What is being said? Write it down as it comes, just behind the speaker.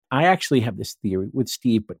I actually have this theory with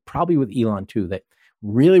Steve, but probably with Elon too, that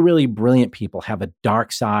really, really brilliant people have a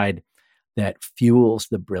dark side that fuels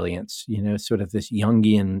the brilliance, sort of this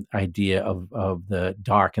Jungian idea of the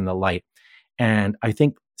dark and the light. And I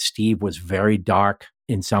think Steve was very dark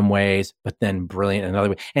in some ways, but then brilliant in another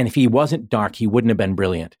way. And if he wasn't dark, he wouldn't have been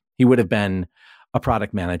brilliant. He would have been a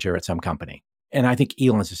product manager at some company. And I think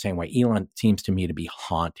Elon's the same way. Elon seems to me to be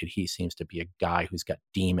haunted. He seems to be a guy who's got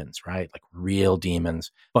demons, right? Like real demons.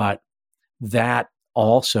 But that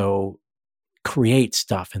also creates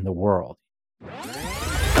stuff in the world.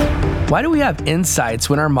 Why do we have insights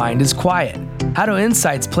when our mind is quiet? How do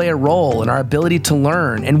insights play a role in our ability to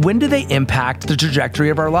learn, and when do they impact the trajectory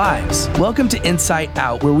of our lives? Welcome to Insight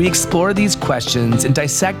Out, where we explore these questions and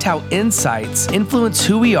dissect how insights influence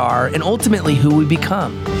who we are and ultimately who we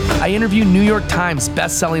become. I interview New York Times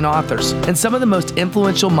best-selling authors and some of the most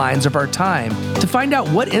influential minds of our time to find out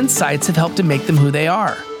what insights have helped to make them who they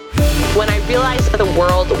are. When I realized that the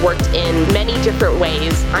world worked in many different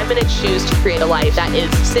ways, I'm going to choose to create a life that is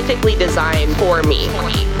specifically designed for me.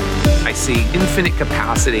 I see infinite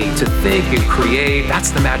capacity to think and create.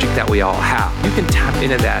 That's the magic that we all have. You can tap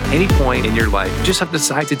into that any point in your life. You just have to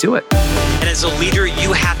decide to do it. And as a leader,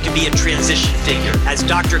 you have to be a transition figure. As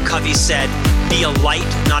Dr. Covey said, be a light,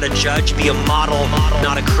 not a judge. Be a model,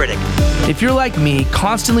 not a critic. If you're like me,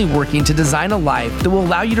 constantly working to design a life that will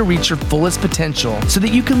allow you to reach your fullest potential so that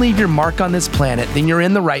you can leave your mark on this planet, then you're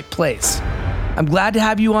in the right place. I'm glad to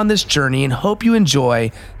have you on this journey and hope you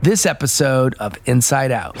enjoy this episode of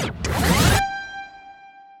Inside Out.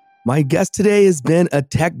 My guest today has been a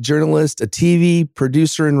tech journalist, a TV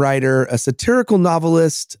producer and writer, a satirical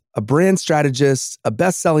novelist, a brand strategist, a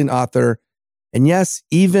best-selling author, and yes,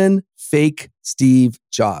 even fake Steve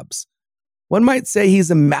Jobs. One might say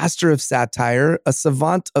he's a master of satire, a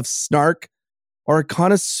savant of snark, or a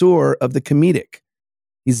connoisseur of the comedic.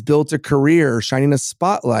 He's built a career shining a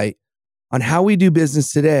spotlight on how we do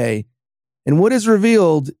business today, and what is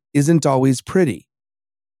revealed isn't always pretty.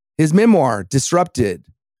 His memoir, Disrupted,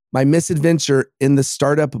 My Misadventure in the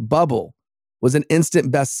Startup Bubble, was an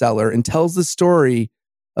instant bestseller and tells the story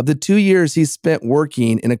of the 2 years he spent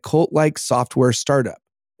working in a cult-like software startup.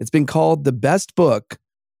 It's been called the best book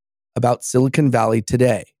about Silicon Valley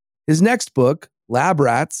today. His next book, Lab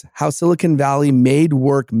Rats, How Silicon Valley Made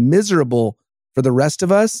Work Miserable for the Rest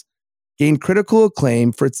of Us, gained critical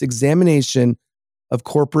acclaim for its examination of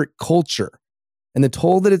corporate culture and the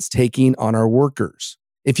toll that it's taking on our workers.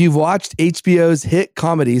 If you've watched HBO's hit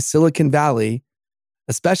comedy Silicon Valley,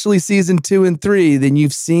 especially season 2 and 3, then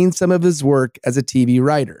you've seen some of his work as a TV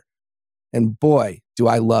writer. And boy, do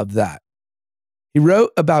I love that. He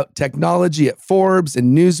wrote about technology at Forbes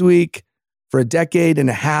and Newsweek for a decade and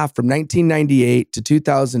a half from 1998 to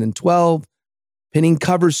 2012, penning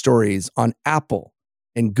cover stories on Apple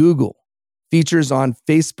and Google, features on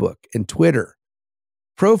Facebook and Twitter,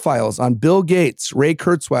 profiles on Bill Gates, Ray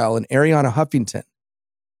Kurzweil, and Arianna Huffington,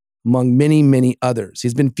 among many, many others.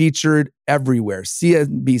 He's been featured everywhere: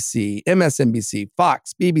 CNBC, MSNBC,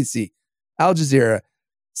 Fox, BBC, Al Jazeera,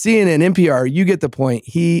 CNN, NPR, you get the point.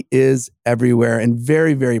 He is everywhere and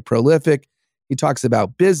very, very prolific. He talks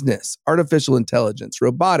about business, artificial intelligence,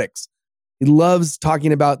 robotics. He loves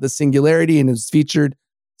talking about the singularity and is featured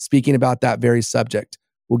speaking about that very subject.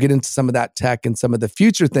 We'll get into some of that tech and some of the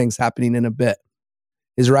future things happening in a bit.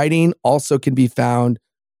 His writing also can be found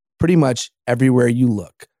pretty much everywhere you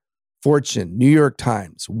look. Fortune, New York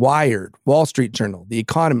Times, Wired, Wall Street Journal, The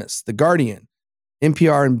Economist, The Guardian,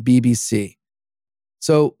 NPR, and BBC.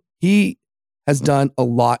 So he has done a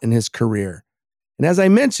lot in his career. And as I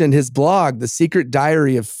mentioned, his blog, The Secret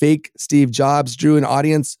Diary of Fake Steve Jobs, drew an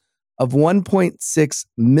audience of 1.6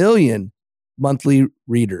 million monthly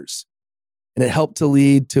readers. And it helped to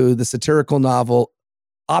lead to the satirical novel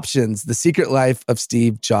Options, The Secret Life of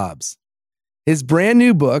Steve Jobs. His brand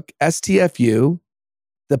new book, STFU,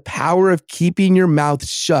 The Power of Keeping Your Mouth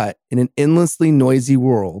Shut in an Endlessly Noisy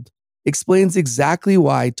World, explains exactly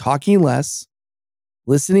why talking less,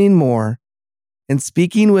 listening more, and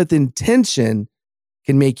speaking with intention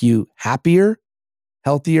can make you happier,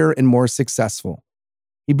 healthier, and more successful.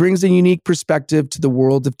 He brings a unique perspective to the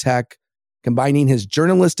world of tech, combining his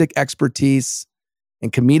journalistic expertise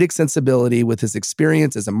and comedic sensibility with his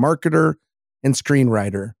experience as a marketer and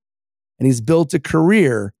screenwriter. And he's built a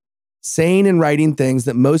career saying and writing things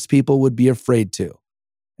that most people would be afraid to.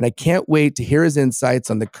 And I can't wait to hear his insights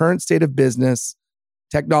on the current state of business,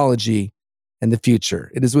 technology, and the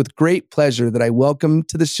future. It is with great pleasure that I welcome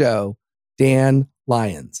to the show, Dan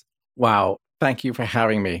Lyons. Wow. Thank you for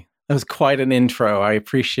having me. That was quite an intro. I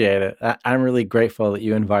appreciate it. I'm really grateful that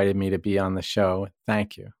you invited me to be on the show.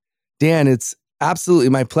 Thank you. Dan, it's Absolutely.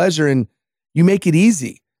 My pleasure. And you make it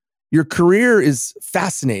easy. Your career is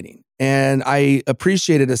fascinating. And I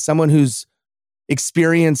appreciate it as someone who's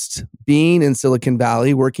experienced being in Silicon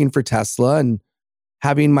Valley, working for Tesla and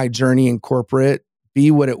having my journey in corporate be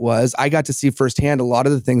what it was. I got to see firsthand a lot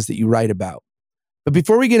of the things that you write about. But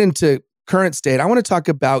before we get into current state, I want to talk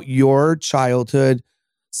about your childhood,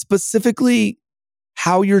 specifically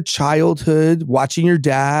how your childhood, watching your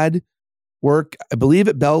dad work, I believe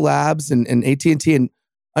at Bell Labs and AT&T, and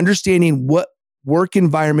understanding what work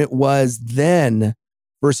environment was then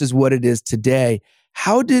versus what it is today.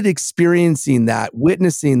 How did experiencing that,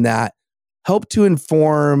 witnessing that, help to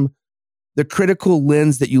inform the critical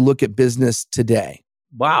lens that you look at business today?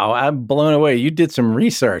 Wow, I'm blown away. You did some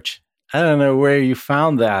research. I don't know where you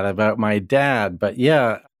found that about my dad, but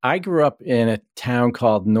yeah, I grew up in a town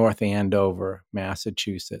called North Andover,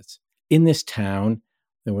 Massachusetts. In this town,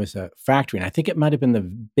 there was a factory, and I think it might have been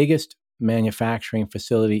the biggest manufacturing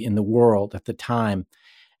facility in the world at the time.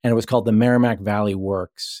 And it was called the Merrimack Valley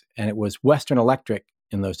Works. And it was Western Electric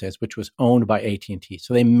in those days, which was owned by AT&T.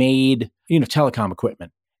 So they made, telecom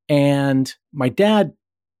equipment. And my dad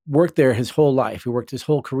worked there his whole life. He worked his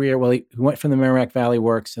whole career. Well, he went from the Merrimack Valley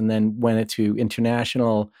Works and then went into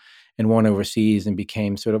international and went overseas and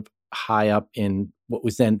became sort of high up in what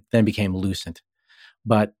was then became Lucent.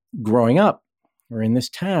 But growing up, we're in this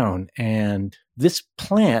town, and this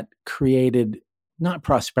plant created not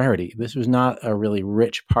prosperity. This was not a really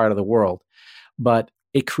rich part of the world, but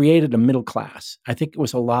it created a middle class. I think it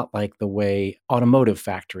was a lot like the way automotive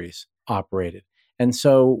factories operated. And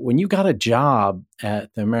so when you got a job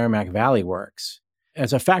at the Merrimack Valley Works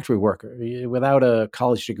as a factory worker without a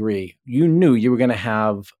college degree, you knew you were going to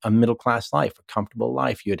have a middle class life, a comfortable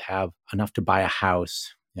life. You'd have enough to buy a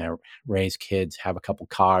house, raise kids, have a couple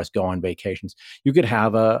cars, go on vacations. You could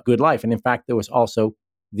have a good life. And in fact, there was also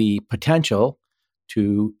the potential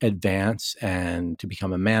to advance and to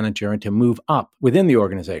become a manager and to move up within the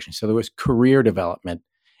organization. So there was career development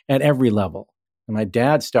at every level. And my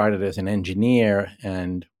dad started as an engineer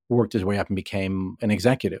and worked his way up and became an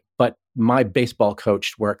executive. But my baseball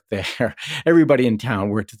coach worked there. Everybody in town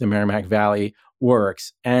worked at the Merrimack Valley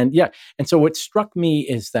Works. And so what struck me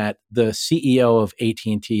is that the CEO of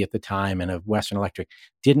AT&T at the time and of Western Electric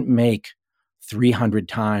didn't make 300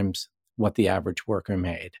 times what the average worker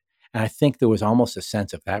made. And I think there was almost a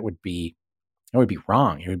sense of that would be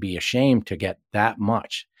wrong. It would be a shame to get that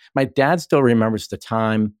much. My dad still remembers the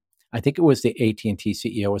time, I think it was the AT&T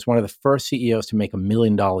CEO, was one of the first CEOs to make $1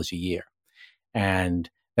 million a year. And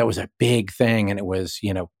that was a big thing. And it was,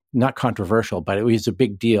 not controversial, but it was a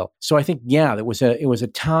big deal. So I think, it was a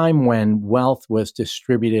time when wealth was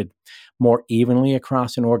distributed more evenly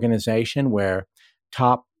across an organization, where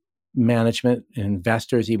top management,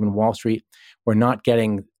 investors, even Wall Street, were not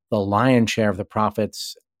getting the lion's share of the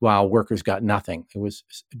profits while workers got nothing. It was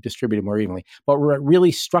distributed more evenly. But what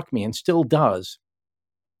really struck me, and still does,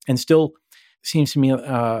 and still seems to me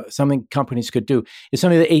something companies could do, is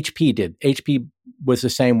something that HP did. HP was the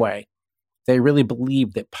same way. They really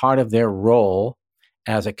believed that part of their role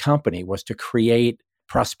as a company was to create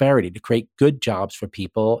prosperity, to create good jobs for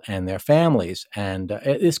people and their families. And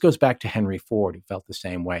this goes back to Henry Ford, who felt the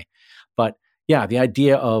same way. But the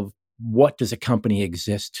idea of what does a company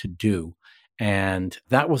exist to do? And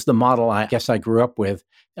that was the model I guess I grew up with.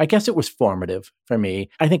 I guess it was formative for me.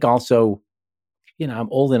 I think also, I'm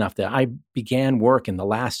old enough that I began work in the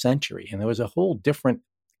last century, and there was a whole different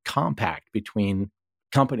compact between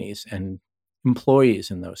companies and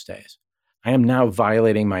employees in those days. I am now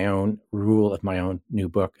violating my own rule of my own new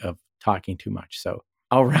book of talking too much. So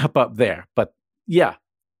I'll wrap up there. But it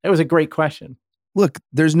was a great question. Look,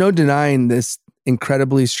 there's no denying this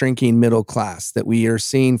incredibly shrinking middle class that we are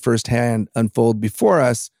seeing firsthand unfold before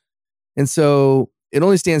us. And so it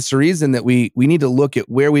only stands to reason that we need to look at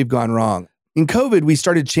where we've gone wrong. In COVID, we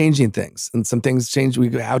started changing things, and some things changed. We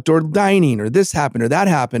go outdoor dining, or this happened or that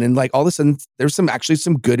happened. And all of a sudden there's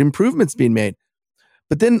some good improvements being made.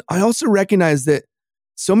 But then I also recognize that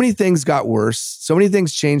so many things got worse. So many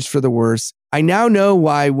things changed for the worse. I now know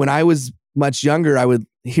why when I was much younger, I would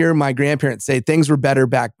hear my grandparents say things were better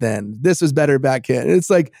back then. This was better back then. And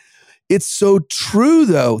it's so true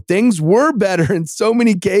though. Things were better in so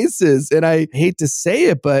many cases. And I hate to say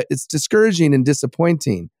it, but it's discouraging and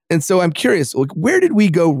disappointing. And so I'm curious, where did we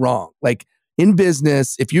go wrong? In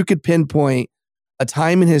business, if you could pinpoint a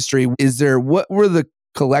time in history, what were the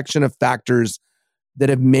collection of factors that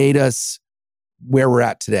have made us where we're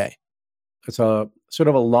at today? It's a sort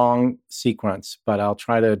of a long sequence, but I'll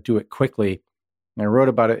try to do it quickly. I wrote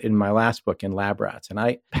about it in my last book, in Lab Rats, and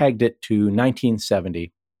I pegged it to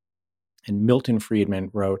 1970. And Milton Friedman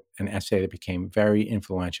wrote an essay that became very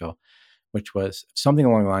influential, which was something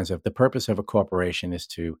along the lines of the purpose of a corporation is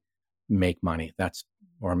to make money.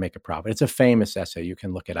 Or make a profit. It's a famous essay. You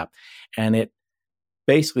can look it up. And it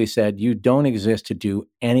basically said, you don't exist to do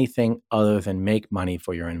anything other than make money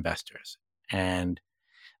for your investors. And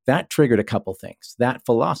that triggered a couple things. That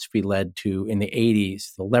philosophy led to, in the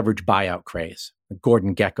 80s, the leverage buyout craze, the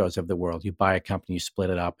Gordon Geckos of the world. You buy a company, you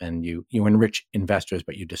split it up, and you enrich investors,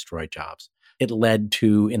 but you destroy jobs. It led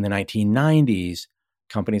to, in the 1990s,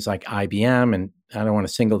 companies like IBM, and I don't want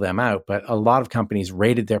to single them out, but a lot of companies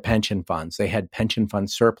raided their pension funds. They had pension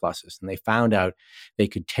fund surpluses, and they found out they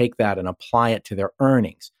could take that and apply it to their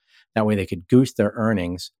earnings. That way they could goose their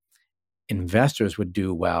earnings. Investors would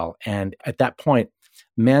do well. And at that point,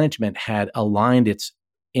 management had aligned its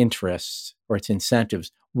interests or its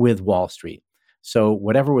incentives with Wall Street. So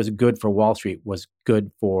whatever was good for Wall Street was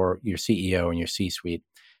good for your CEO and your C-suite.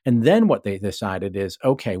 And then what they decided is,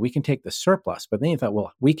 okay, we can take the surplus, but then you thought,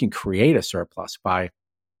 well, we can create a surplus by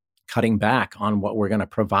cutting back on what we're going to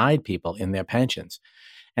provide people in their pensions.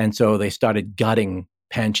 And so they started gutting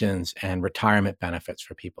pensions and retirement benefits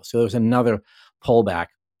for people. So there was another pullback.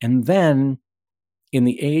 And then in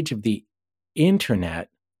the age of the internet,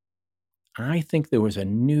 I think there was a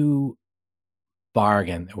new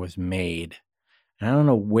bargain that was made. And I don't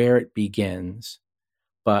know where it begins,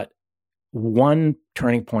 but one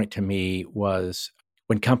turning point to me was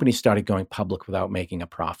when companies started going public without making a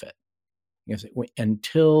profit. Because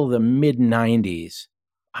until the mid-90s,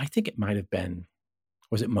 I think it might have been,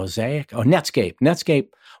 was it Mosaic? Oh, Netscape. Netscape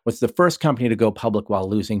was the first company to go public while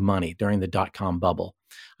losing money during the dot-com bubble.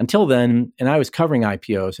 Until then, and I was covering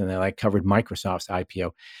IPOs, and I covered Microsoft's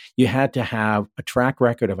IPO, you had to have a track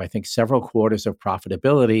record of, I think, several quarters of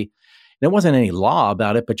profitability. There wasn't any law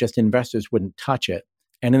about it, but just investors wouldn't touch it.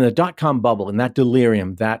 And in the dot-com bubble, in that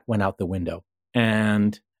delirium, that went out the window.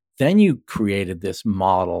 And then you created this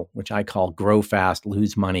model, which I call grow fast,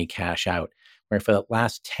 lose money, cash out, where for the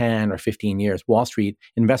last 10 or 15 years, Wall Street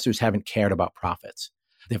investors haven't cared about profits.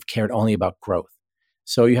 They've cared only about growth.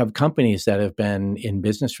 So you have companies that have been in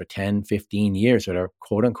business for 10, 15 years that are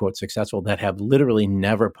quote unquote successful that have literally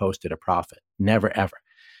never posted a profit, never, ever.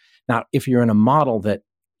 Now, if you're in a model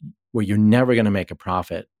where you're never going to make a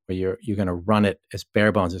profit, where you're going to run it as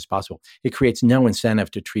bare bones as possible, it creates no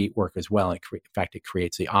incentive to treat workers well. In fact, it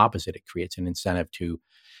creates the opposite. It creates an incentive to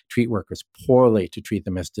treat workers poorly, to treat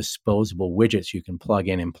them as disposable widgets you can plug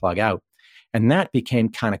in and plug out. And that became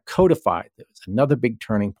kind of codified. There was another big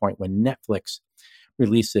turning point when Netflix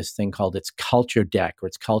released this thing called its culture deck or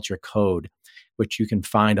its culture code, which you can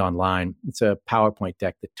find online. It's a PowerPoint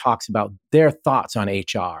deck that talks about their thoughts on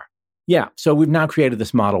HR. Yeah, so we've now created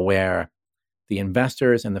this model where the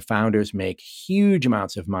investors and the founders make huge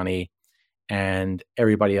amounts of money and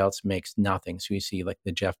everybody else makes nothing. So you see like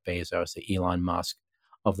the Jeff Bezos, the Elon Musk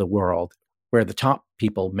of the world, where the top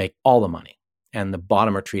people make all the money and the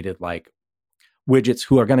bottom are treated like widgets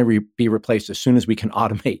who are going to be replaced as soon as we can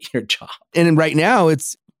automate your job. And right now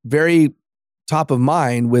it's very top of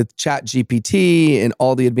mind with ChatGPT and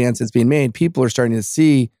all the advances being made. People are starting to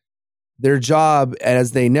see their job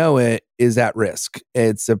as they know it is at risk.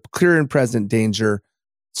 It's a clear and present danger.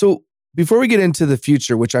 So before we get into the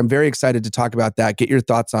future, which I'm very excited to talk about that, get your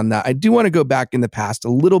thoughts on that. I do want to go back in the past a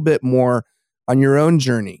little bit more on your own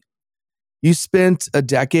journey. You spent a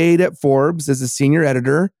decade at Forbes as a senior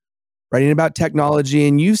editor, writing about technology.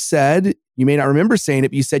 And you said, you may not remember saying it,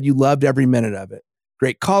 but you said you loved every minute of it.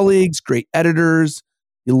 Great colleagues, great editors.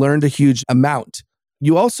 You learned a huge amount.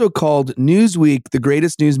 You also called Newsweek the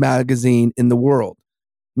greatest news magazine in the world.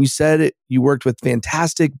 You said you worked with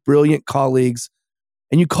fantastic, brilliant colleagues,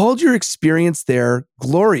 and you called your experience there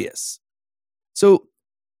glorious. So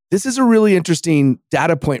this is a really interesting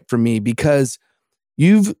data point for me because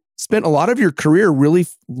you've spent a lot of your career really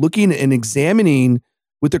looking and examining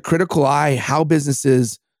with a critical eye how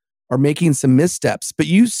businesses are making some missteps. But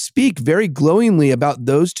you speak very glowingly about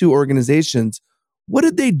those two organizations. What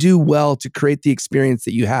did they do well to create the experience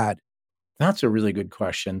that you had? That's a really good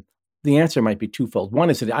question. The answer might be twofold. One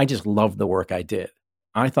is that I just loved the work I did.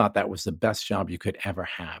 I thought that was the best job you could ever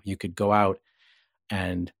have. You could go out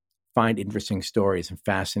and find interesting stories and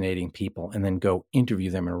fascinating people and then go interview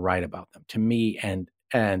them and write about them. To me, and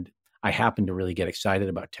I happened to really get excited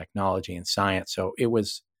about technology and science. So it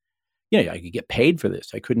was, I could get paid for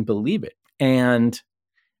this. I couldn't believe it. And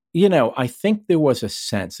I think there was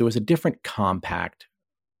a different compact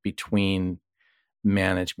between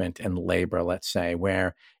management and labor, let's say,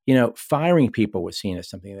 where, firing people was seen as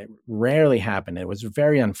something that rarely happened. It was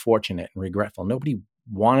very unfortunate and regretful. Nobody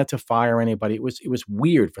wanted to fire anybody. It was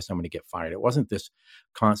weird for someone to get fired. It wasn't this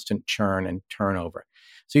constant churn and turnover.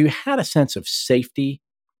 So you had a sense of safety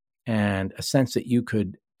and a sense that you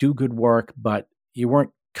could do good work, but you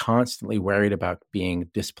weren't constantly worried about being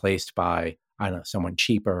displaced by, I don't know, someone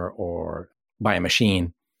cheaper or by a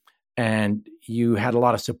machine. And you had a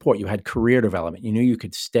lot of support. You had career development. You knew you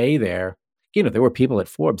could stay there. There were people at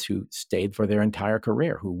Forbes who stayed for their entire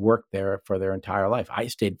career, who worked there for their entire life. I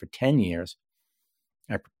stayed for 10 years.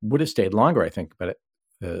 I would have stayed longer, I think, but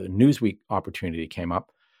the Newsweek opportunity came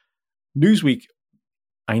up. Newsweek,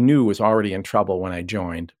 I knew, was already in trouble when I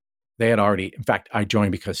joined. They had already, in fact, I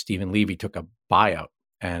joined because Stephen Levy took a buyout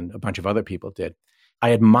and a bunch of other people did. I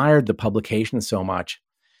admired the publication so much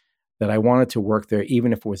that I wanted to work there,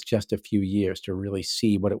 even if it was just a few years, to really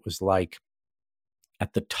see what it was like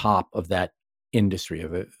at the top of that industry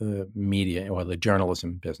of the media or the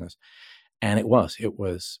journalism business. And it was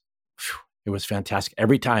fantastic.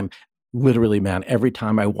 Every time, literally, man, every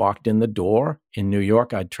time I walked in the door in New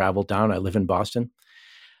York, I'd travel down, I live in Boston,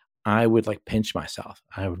 I would pinch myself.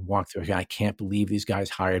 I would walk through, I can't believe these guys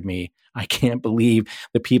hired me. I can't believe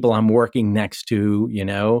the people I'm working next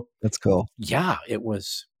to, That's cool. Yeah, it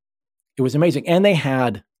was amazing. And they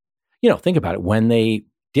had, think about it, when they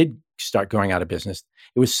did start going out of business,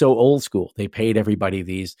 it was so old school. They paid everybody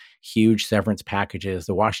these huge severance packages.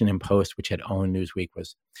 The Washington Post, which had owned Newsweek,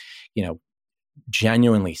 was,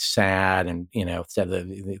 genuinely sad and, said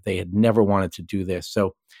that they had never wanted to do this.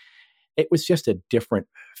 So it was just a different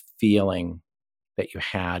feeling that you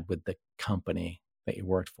had with the company that you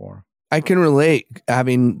worked for. I can relate,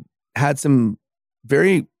 having had some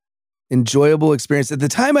very enjoyable experience. At the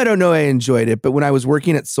time, I don't know I enjoyed it, but when I was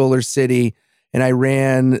working at Solar City and I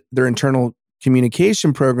ran their internal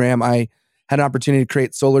communication program, I had an opportunity to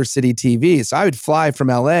create Solar City TV. So I would fly from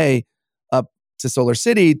LA up to Solar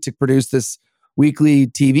City to produce this weekly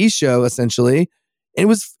TV show, essentially. And it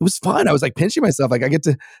was fun. I was pinching myself. I get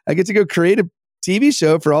to go create a TV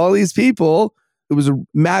show for all these people. It was a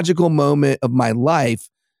magical moment of my life.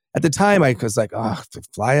 At the time, I was to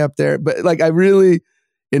fly up there. But I really,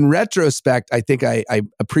 in retrospect, I think I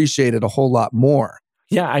appreciated a whole lot more.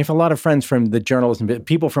 Yeah, I have a lot of friends from the journalism,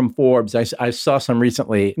 people from Forbes. I saw some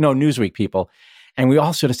recently, Newsweek people, and we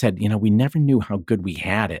all sort of said, we never knew how good we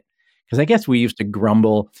had it. Because I guess we used to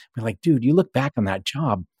grumble. We're like, dude, you look back on that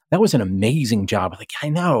job. That was an amazing job. I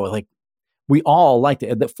know, we all liked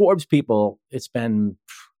it. The Forbes people, it's been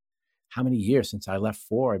how many years since I left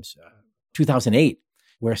Forbes? 2008.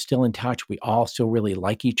 We're still in touch. We all still really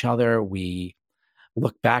like each other. We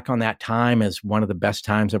look back on that time as one of the best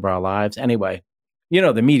times of our lives. Anyway,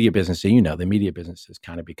 the media business, the media business has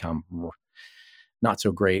kind of become not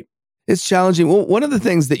so great. It's challenging. Well, one of the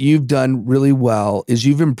things that you've done really well is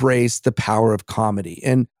you've embraced the power of comedy.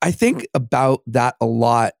 And I think about that a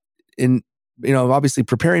lot in, obviously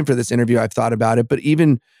preparing for this interview, I've thought about it, but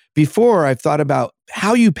even before, I've thought about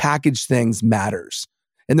how you package things matters.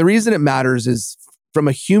 And the reason it matters is from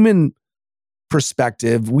a human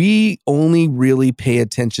perspective, we only really pay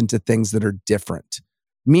attention to things that are different,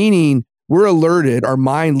 meaning we're alerted, our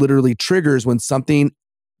mind literally triggers when something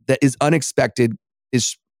that is unexpected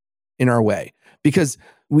is in our way, because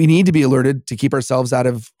we need to be alerted to keep ourselves out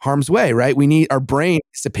of harm's way, right? We need our brain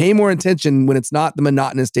to pay more attention when it's not the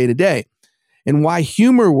monotonous day to day. And why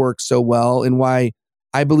humor works so well, and why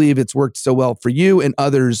I believe it's worked so well for you and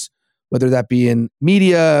others, whether that be in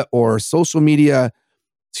media or social media,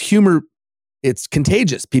 humor, it's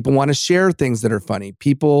contagious. People want to share things that are funny.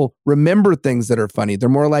 People remember things that are funny. They're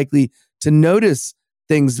more likely to notice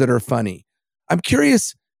things that are funny. I'm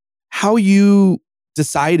curious how you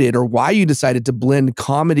decided, or why you decided to blend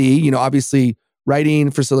comedy, obviously writing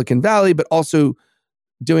for Silicon Valley, but also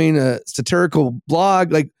doing a satirical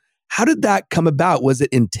blog. How did that come about? Was it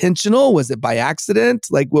intentional? Was it by accident?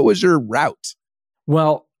 What was your route?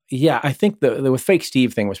 Well, yeah, I think the Fake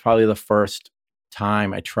Steve thing was probably the first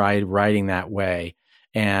time I tried writing that way.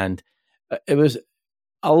 And it was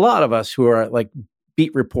a lot of us who are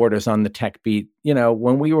beat reporters on the tech beat,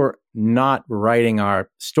 when we were not writing our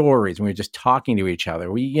stories, when we were just talking to each other,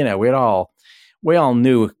 we all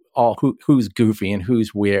knew who's goofy and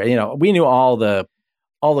who's weird. We knew all the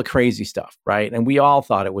crazy stuff, right? And we all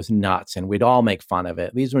thought it was nuts, and we'd all make fun of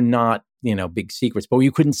it. These were not, big secrets, but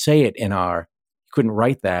you couldn't say it couldn't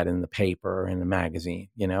write that in the paper or in the magazine,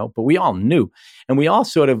 but we all knew. And we all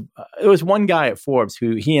sort of, there was one guy at Forbes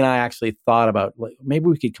who he and I actually thought about, maybe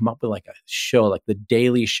we could come up with a show, like the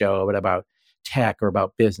Daily Show, but about tech or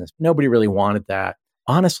about business. Nobody really wanted that.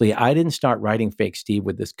 Honestly, I didn't start writing Fake Steve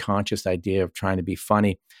with this conscious idea of trying to be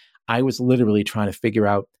funny. I was literally trying to figure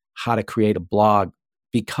out how to create a blog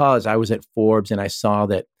because I was at Forbes and I saw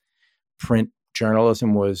that print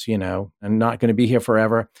journalism was, I'm not going to be here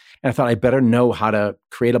forever. And I thought I better know how to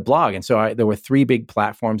create a blog. And so there were 3 big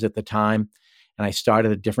platforms at the time. And I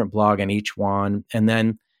started a different blog on each one. And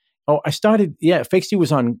then, Fake Steve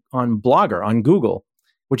was on Blogger, on Google,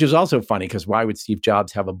 which is also funny because why would Steve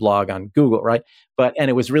Jobs have a blog on Google, right? And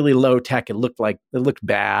it was really low tech. It looked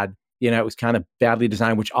bad. It was kind of badly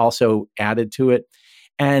designed, which also added to it.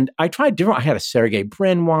 And I tried different. I had a Sergey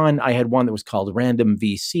Brin one. I had one that was called Random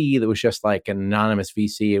VC that was just like an anonymous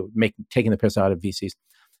VC, taking the piss out of VCs.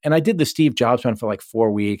 And I did the Steve Jobs one for like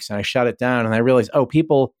 4 weeks and I shut it down and I realized,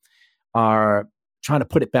 people are trying to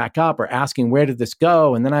put it back up or asking, where did this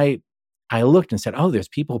go? And then I looked and said, there's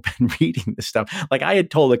people been reading this stuff. Like I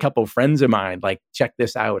had told a couple of friends of mine, like, check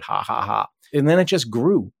this out, ha, ha, ha. And then it just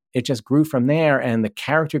grew. It just grew from there and the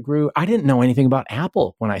character grew. I didn't know anything about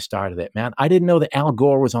Apple when I started it, man. I didn't know that Al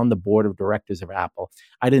Gore was on the board of directors of Apple.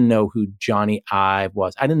 I didn't know who Johnny Ive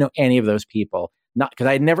was. I didn't know any of those people, not because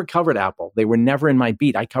I had never covered Apple. They were never in my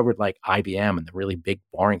beat. I covered like IBM and the really big,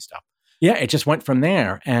 boring stuff. Yeah, it just went from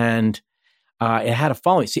there. And it had a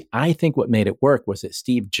following. See, I think what made it work was that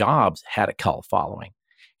Steve Jobs had a cult following.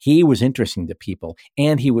 He was interesting to people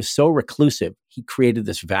and he was so reclusive. He created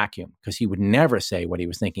this vacuum because he would never say what he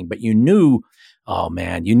was thinking, but you knew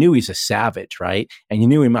he's a savage, right? And you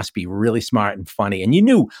knew he must be really smart and funny. And you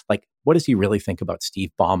knew, like, what does he really think about Steve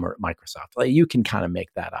Ballmer at Microsoft? Like, you can kind of make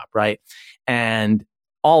that up, right? And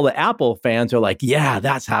all the Apple fans are like, yeah,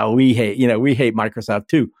 that's how we hate Microsoft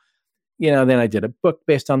too. Then I did a book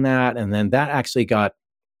based on that. And then that actually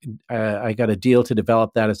I got a deal to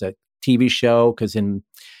develop that as a TV show because in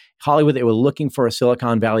Hollywood, they were looking for a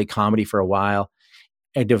Silicon Valley comedy for a while.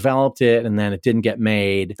 I developed it and then it didn't get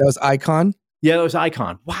made. That was Icon? Yeah, it was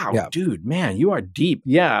Icon. Wow, yeah. Dude, man, you are deep.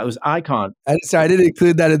 Yeah, it was Icon. I didn't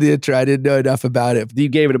include that in the intro. I didn't know enough about it. You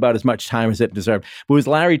gave it about as much time as it deserved. But it was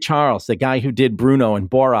Larry Charles, the guy who did Bruno and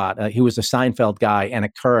Borat. He was a Seinfeld guy and a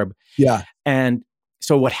Curb. Yeah. And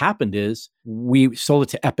so what happened is we sold it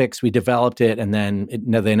to Epix, we developed it, and then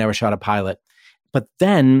they never shot a pilot. But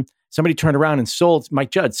then somebody turned around and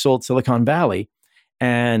Mike Judd sold Silicon Valley.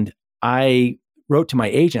 And I wrote to my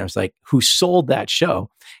agent. I was like, who sold that show?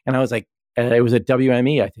 And I was like, it was at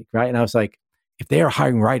WME, I think, right? And I was like, if they are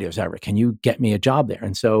hiring writers ever, can you get me a job there?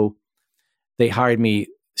 And so they hired me.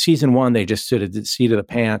 Season 1, they just sort of did seat of the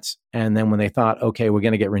pants. And then when they thought, okay, we're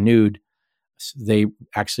going to get renewed, they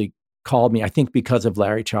actually called me, I think because of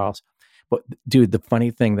Larry Charles. But dude, the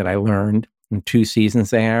funny thing that I learned in 2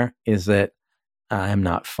 seasons there is that I'm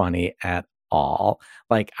not funny at all.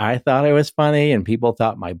 Like I thought I was funny and people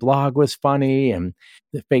thought my blog was funny and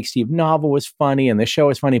the Fake Steve novel was funny and the show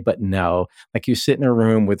was funny, but no, like you sit in a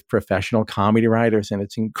room with professional comedy writers and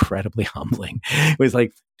it's incredibly humbling. It was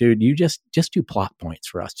like, dude, you just do plot points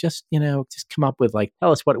for us. Just come up with like,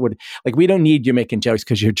 tell us what it would, like, we don't need you making jokes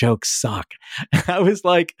because your jokes suck. I was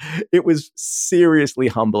like, it was seriously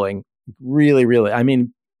humbling. Really, really. I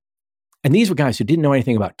mean, and these were guys who didn't know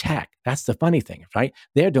anything about tech. That's the funny thing, right?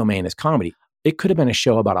 Their domain is comedy. It could have been a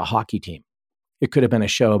show about a hockey team. It could have been a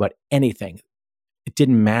show about anything. It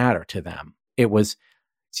didn't matter to them. It was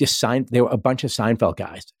just they were a bunch of Seinfeld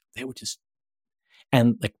guys. They were just,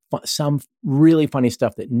 and like some really funny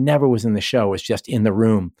stuff that never was in the show was just in the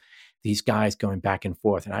room. These guys going back and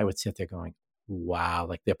forth. And I would sit there going, wow,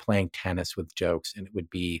 like they're playing tennis with jokes. And it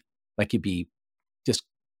would be like, you'd be just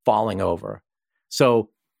falling over. So,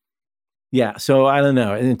 yeah. So I don't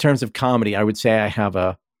know. In terms of comedy, I would say I have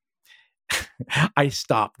I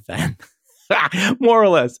stopped then. More or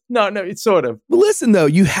less. No, it's sort of. Well, listen, though,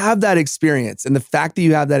 you have that experience. And the fact that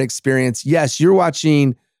you have that experience, yes, you're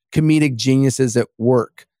watching comedic geniuses at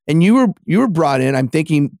work. And you were brought in, I'm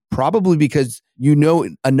thinking, probably because you know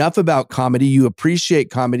enough about comedy, you appreciate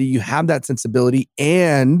comedy, you have that sensibility,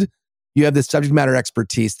 and you have the subject matter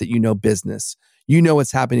expertise that you know business. You know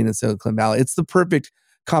what's happening in Silicon Valley. It's the perfect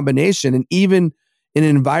combination. And even in an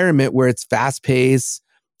environment where it's fast-paced,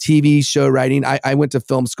 TV show writing. I went to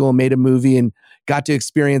film school, made a movie, and got to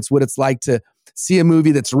experience what it's like to see a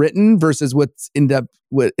movie that's written versus what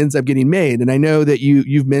ends up getting made. And I know that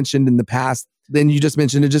you've mentioned in the past, then you just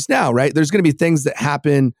mentioned it just now, right? There's going to be things that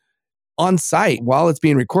happen on site while it's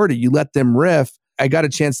being recorded. You let them riff. I got a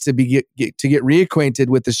chance to get reacquainted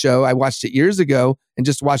with the show. I watched it years ago and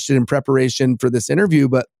just watched it in preparation for this interview,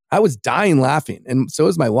 but I was dying laughing, and so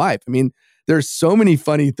was my wife. I mean, there's so many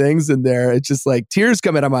funny things in there. It's just like tears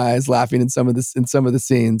come out of my eyes laughing in some of the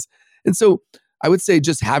scenes. And so I would say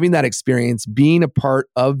just having that experience, being a part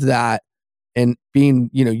of that, and being,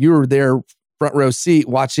 you were there front row seat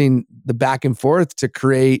watching the back and forth to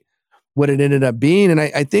create what it ended up being. And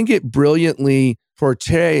I think it brilliantly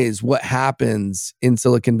portrays what happens in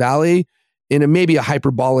Silicon Valley in a maybe a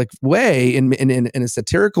hyperbolic way, in a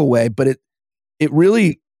satirical way, but it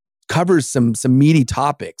really covers some meaty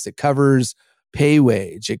topics. It covers pay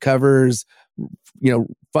wage. It covers,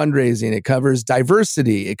 fundraising. It covers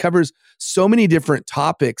diversity. It covers so many different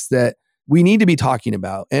topics that we need to be talking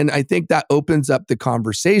about. And I think that opens up the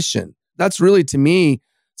conversation. That's really, to me,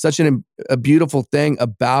 such a beautiful thing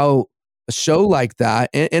about a show like that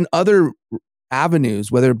and other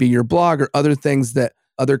avenues, whether it be your blog or other things that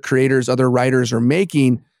other creators, other writers are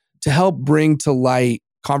making to help bring to light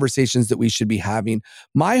conversations that we should be having.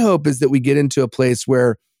 My hope is that we get into a place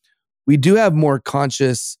where we do have more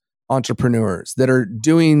conscious entrepreneurs that are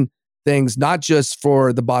doing things not just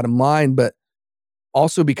for the bottom line, but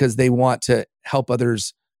also because they want to help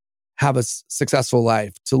others have a successful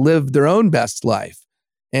life, to live their own best life.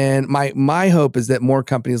 And my hope is that more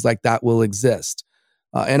companies like that will exist.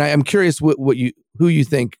 And I am curious who you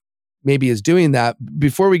think maybe is doing that.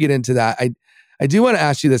 Before we get into that, I do want to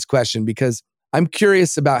ask you this question because I'm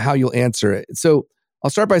curious about how you'll answer it. So I'll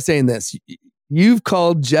start by saying this. You've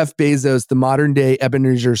called Jeff Bezos the modern day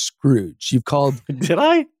Ebenezer Scrooge. You've called... Did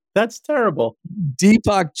I? That's terrible.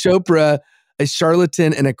 Deepak Chopra a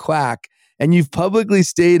charlatan and a quack. And you've publicly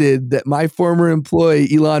stated that my former employee,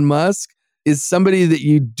 Elon Musk, is somebody that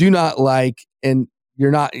you do not like and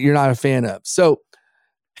you're not a fan of. So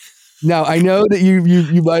now I know that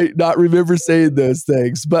you might not remember saying those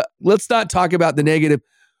things, but let's not talk about the negative.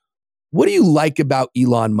 What do you like about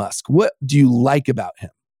Elon Musk? What do you like about him?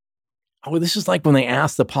 Oh, this is like when they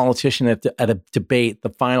ask the politician at a debate,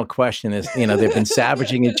 the final question is, they've been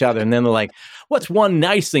savaging each other. And then they're like, what's one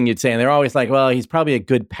nice thing you'd say? And they're always like, well, he's probably a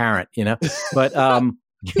good parent, But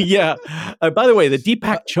yeah. By the way, the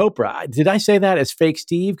Deepak Chopra, did I say that as fake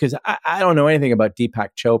Steve? Because I don't know anything about Deepak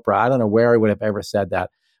Chopra. I don't know where I would have ever said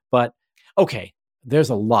that. But okay,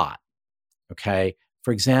 there's a lot. Okay.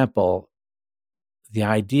 For example, the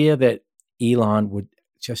idea that Elon would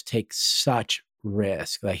just take such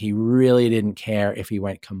risk, that he really didn't care if he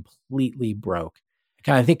went completely broke.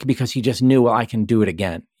 I think because he just knew, well, I can do it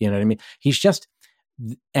again. You know what I mean?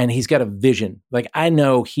 And he's got a vision. Like, I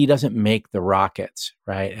know he doesn't make the rockets,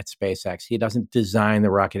 right, at SpaceX. He doesn't design the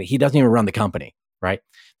rocket. He doesn't even run the company, right?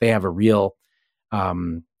 They have a real a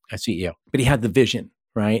CEO, but he had the vision,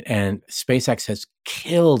 right? And SpaceX has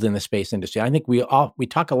killed in the space industry. I think we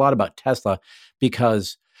talk a lot about Tesla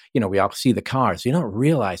because, we all see the cars. You don't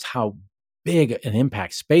realize how big an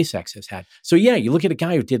impact SpaceX has had. So yeah, you look at a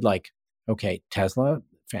guy who did Tesla,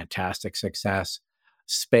 fantastic success.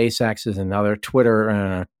 SpaceX is another,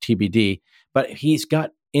 Twitter, TBD, but he's got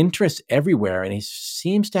interests everywhere and he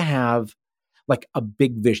seems to have like a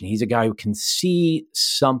big vision. He's a guy who can see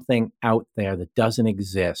something out there that doesn't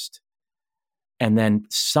exist and then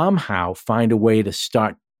somehow find a way to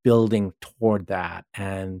start building toward that.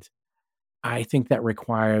 And I think that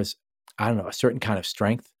requires, a certain kind of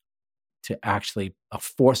strength, to actually a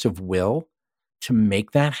force of will to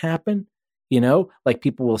make that happen. Like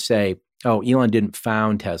people will say, oh, Elon didn't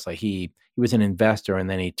found Tesla. He was an investor and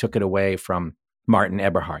then he took it away from Martin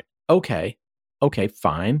Eberhard. Okay,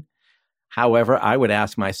 fine. However, I would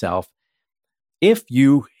ask myself, if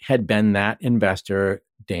you had been that investor,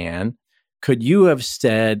 Dan, could you have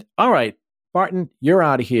said, all right, Martin, you're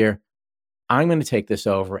out of here. I'm going to take this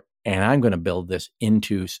over and I'm going to build this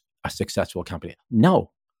into a successful company?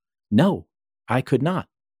 No, I could not.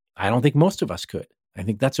 I don't think most of us could. I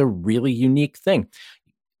think that's a really unique thing.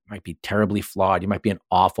 You might be terribly flawed. You might be an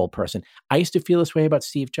awful person. I used to feel this way about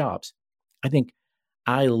Steve Jobs. I think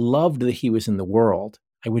I loved that he was in the world.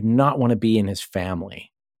 I would not want to be in his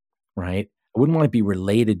family, right? I wouldn't want to be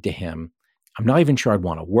related to him. I'm not even sure I'd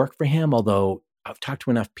want to work for him, although I've talked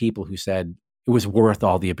to enough people who said it was worth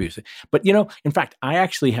all the abuse. But, in fact, I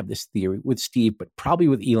actually have this theory with Steve, but probably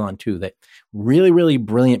with Elon too, that really, really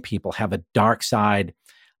brilliant people have a dark side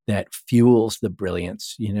that fuels the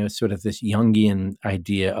brilliance, sort of this Jungian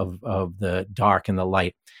idea of the dark and the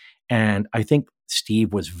light. And I think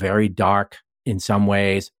Steve was very dark in some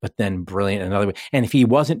ways, but then brilliant in another way. And if he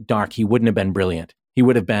wasn't dark, he wouldn't have been brilliant. He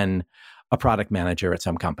would have been a product manager at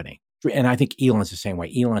some company. And I think Elon's the same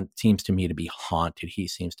way. Elon seems to me to be haunted. He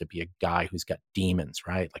seems to be a guy who's got demons,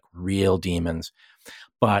 right? Like real demons.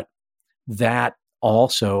 But that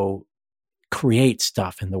also creates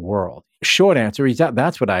stuff in the world. Short answer is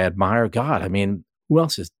that's what I admire. God, I mean, who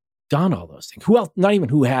else has done all those things? Who else? Not even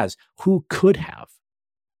who has, who could have,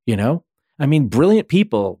 I mean, brilliant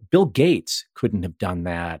people. Bill Gates couldn't have done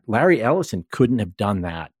that. Larry Ellison couldn't have done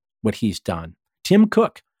that, what he's done. Tim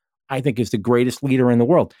Cook, I think, is the greatest leader in the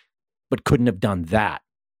world, but couldn't have done that.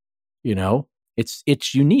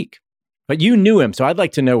 It's unique. But you knew him, so I'd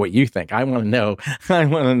like to know what you think. I want to know. I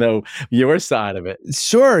want to know your side of it.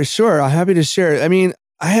 Sure. I'm happy to share. I mean,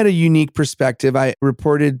 I had a unique perspective. I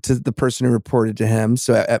reported to the person who reported to him,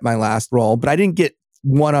 so at my last role, but I didn't get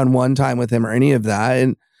one-on-one time with him or any of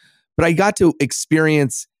that. But I got to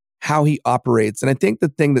experience how he operates. And I think the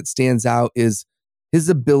thing that stands out is his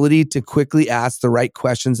ability to quickly ask the right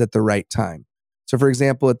questions at the right time. So for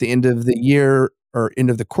example, at the end of the year or end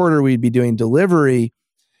of the quarter, we'd be doing delivery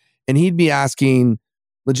and he'd be asking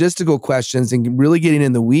logistical questions and really getting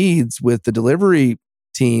in the weeds with the delivery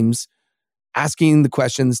teams, asking the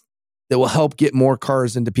questions that will help get more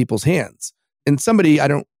cars into people's hands. And somebody, I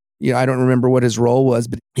don't remember what his role was,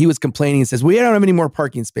 but he was complaining and says, we don't have any more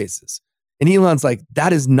parking spaces. And Elon's like,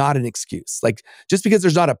 that is not an excuse. Like, just because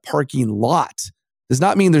there's not a parking lot does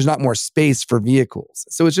not mean there's not more space for vehicles.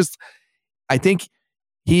 So it's just, I think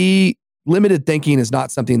limited thinking is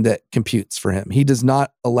not something that computes for him. He does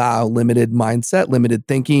not allow limited mindset, limited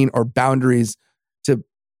thinking, or boundaries to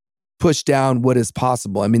push down what is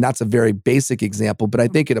possible. I mean, that's a very basic example, but I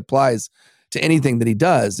think it applies to anything that he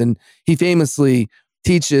does. And he famously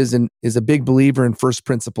teaches and is a big believer in first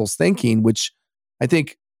principles thinking, which I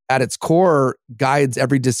think at its core guides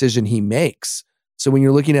every decision he makes. So when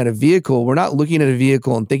you're looking at a vehicle, we're not looking at a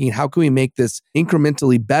vehicle and thinking, how can we make this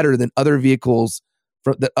incrementally better than other vehicles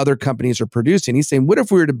that other companies are producing? He's saying, what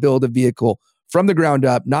if we were to build a vehicle from the ground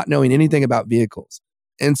up, not knowing anything about vehicles?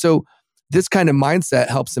 And so this kind of mindset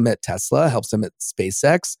helps him at Tesla, helps him at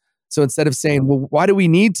SpaceX. So instead of saying, well, why do we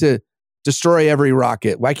need to destroy every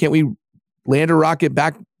rocket? Why can't we land a rocket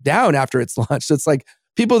back down after it's launched? So it's like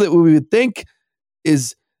people that we would think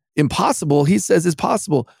is impossible, he says is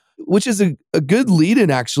possible, which is a good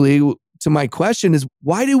lead-in actually to my question is,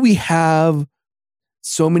 why do we have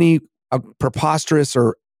so many preposterous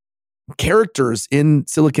or characters in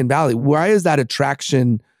Silicon Valley? Why is that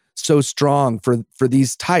attraction so strong for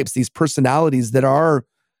these types, these personalities that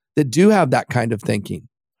do have that kind of thinking?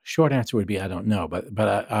 Short answer would be, I don't know, but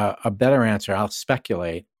a better answer, I'll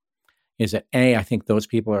speculate, is that I think those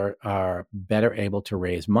people are better able to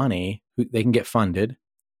raise money. They can get funded.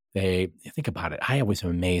 They think about it. I was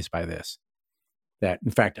amazed by this. That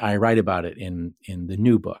in fact, I write about it in the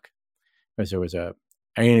new book, because I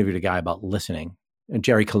interviewed a guy about listening,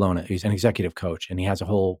 Jerry Colonna. He's an executive coach, and he has a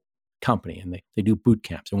whole company, and they do boot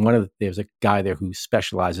camps. And there's a guy there who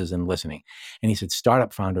specializes in listening, and he said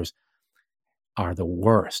startup founders are the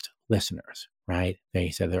worst listeners, right?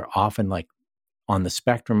 He said they're often like on the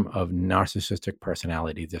spectrum of narcissistic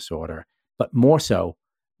personality disorder, but more so,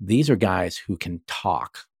 these are guys who can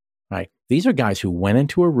talk, right? These are guys who went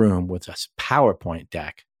into a room with a PowerPoint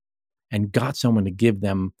deck and got someone to give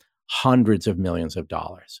them hundreds of millions of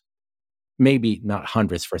dollars. Maybe not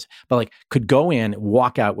hundreds first, but like could go in,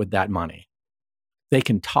 walk out with that money. They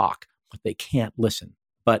can talk, but they can't listen.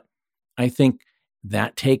 But I think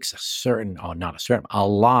that takes a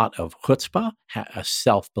lot of chutzpah, a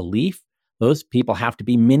self-belief. Those people have to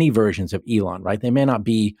be mini versions of Elon, right? They may not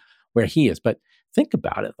be where he is, but think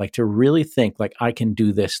about it, like to really think like I can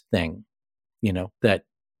do this thing, that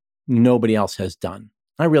nobody else has done.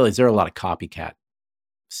 I realize there are a lot of copycat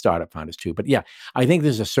startup founders too, but yeah, I think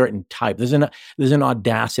there's a certain type. There's an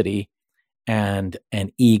audacity and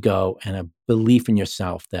an ego and a belief in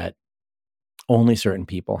yourself that only certain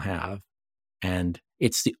people have, and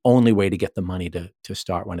it's the only way to get the money to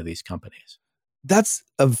start one of these companies. That's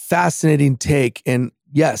a fascinating take, and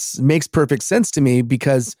yes, it makes perfect sense to me,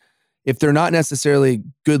 because if they're not necessarily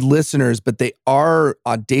good listeners, but they are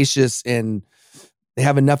audacious and they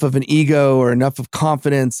have enough of an ego or enough of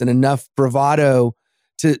confidence and enough bravado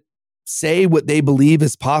to say what they believe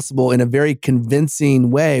is possible in a very convincing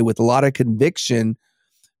way with a lot of conviction,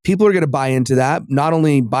 people are going to buy into that. Not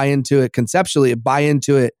only buy into it conceptually, buy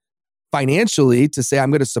into it financially to say, I'm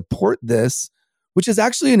going to support this, which is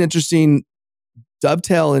actually an interesting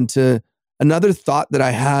dovetail into another thought that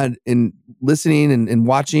I had in listening and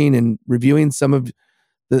watching and reviewing some of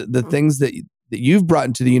the things that you've brought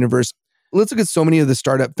into the universe. Let's look at so many of the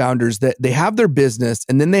startup founders that they have their business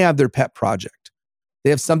and then they have their pet project. They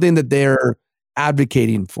have something that they're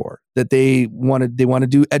advocating for, that they want to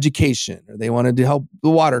do education, or they want to help the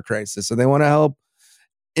water crisis, or they want to help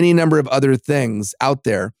any number of other things out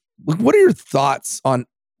there. What are your thoughts on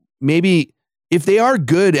maybe if they are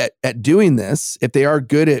good at doing this, if they are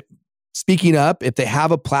good at speaking up, if they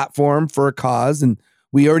have a platform for a cause, and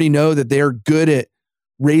we already know that they are good at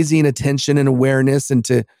raising attention and awareness and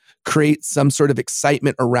to create some sort of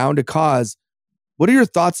excitement around a cause, what are your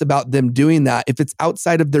thoughts about them doing that if it's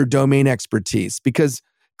outside of their domain expertise? Because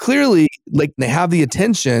clearly, like, they have the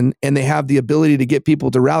attention and they have the ability to get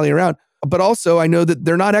people to rally around. But also, I know that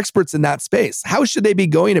they're not experts in that space. How should they be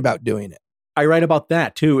going about doing it? I write about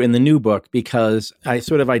that too in the new book because I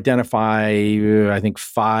sort of identify, I think,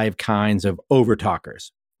 5 kinds of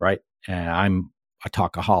over-talkers, right? I'm a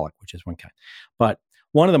talkaholic, which is one kind. But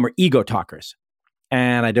one of them are ego talkers.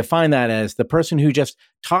 And I define that as the person who just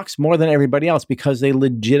talks more than everybody else because they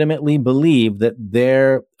legitimately believe that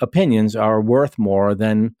their opinions are worth more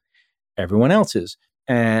than everyone else's.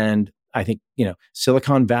 And I think,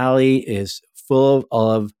 Silicon Valley is full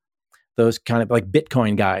of those kind of like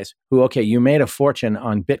Bitcoin guys who, okay, you made a fortune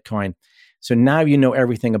on Bitcoin. So now you know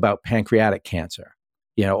everything about pancreatic cancer,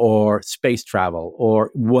 or space travel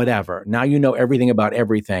or whatever. Now you know everything about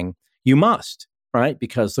everything. You must, right?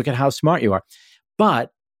 Because look at how smart you are.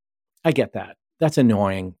 But I get that. That's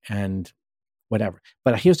annoying and whatever.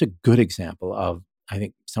 But here's a good example of, I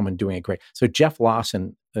think, someone doing it great. So Jeff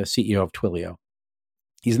Lawson, the CEO of Twilio,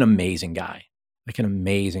 he's an amazing guy, like an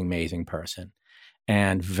amazing, amazing person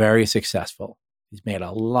and very successful. He's made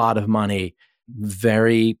a lot of money,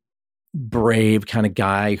 very brave kind of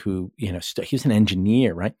guy who, he's an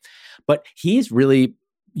engineer, right? But he's really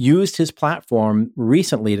used his platform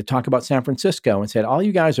recently to talk about San Francisco and said, all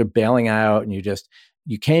you guys are bailing out and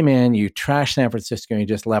you came in, you trashed San Francisco and you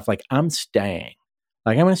just left. Like, I'm staying.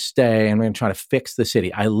 Like, I'm going to stay and I'm going to try to fix the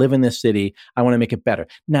city. I live in this city. I want to make it better.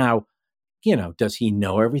 Now, does he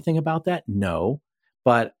know everything about that? No.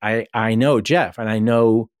 But I know Jeff, and I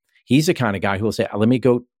know he's the kind of guy who will say, let me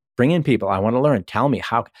go bring in people. I want to learn. Tell me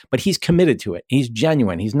how. But he's committed to it. He's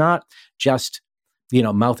genuine. He's not just,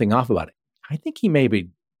 mouthing off about it. I think he maybe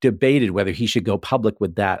debated whether he should go public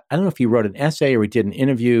with that. I don't know if he wrote an essay or he did an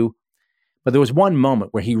interview, but there was one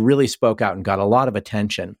moment where he really spoke out and got a lot of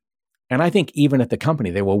attention. And I think even at the company,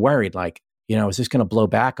 they were worried, like, is this going to blow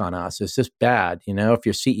back on us? Is this bad? If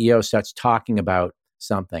your CEO starts talking about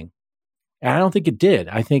something. And I don't think it did.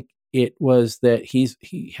 I think it was that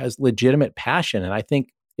he has legitimate passion. And I think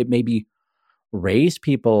it maybe raised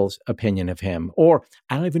people's opinion of him. Or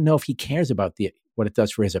I don't even know if he cares about what it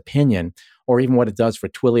does for his opinion or even what it does for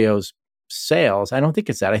Twilio's sales. I don't think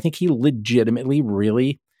it's that. I think he legitimately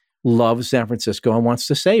really loves San Francisco and wants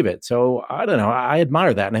to save it. So I don't know. I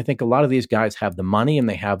admire that. And I think a lot of these guys have the money and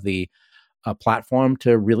they have the platform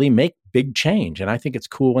to really make big change. And I think it's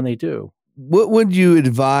cool when they do. What would you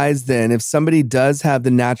advise then if somebody does have the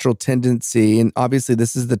natural tendency, and obviously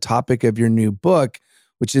this is the topic of your new book,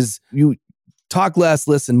 which is you talk less,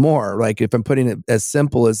 listen more, like if I'm putting it as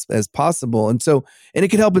simple as possible. And it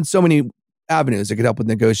could help in so many avenues. It could help with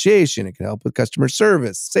negotiation. It could help with customer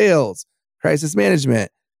service, sales, crisis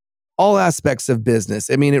management, all aspects of business.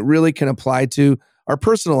 I mean, it really can apply to our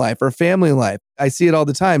personal life, our family life. I see it all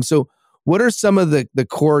the time. So what are some of the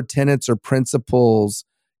core tenets or principles?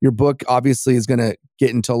 Your book obviously is going to get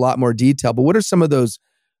into a lot more detail, but what are some of those,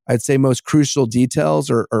 I'd say, most crucial details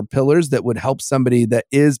or pillars that would help somebody that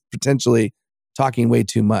is potentially talking way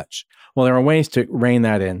too much? Well, there are ways to rein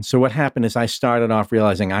that in. So what happened is I started off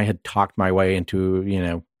realizing I had talked my way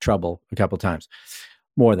into, trouble a couple times,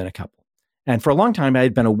 more than a couple. And for a long time, I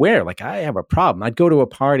had been aware, like, I have a problem. I'd go to a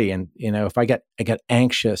party and, if I get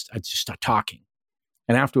anxious, I'd just start talking.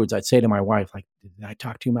 And afterwards, I'd say to my wife, like, did I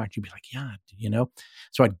talk too much? She'd be like, yeah,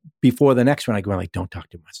 So before the next one, I'd go like, don't talk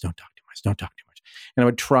too much, don't talk too much, don't talk too much. And I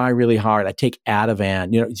would try really hard. I'd take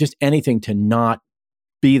Ativan, just anything to not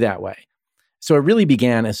be that way. So it really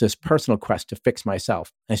began as this personal quest to fix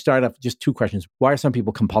myself. I started off just 2 questions. Why are some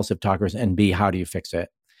people compulsive talkers? And B, how do you fix it?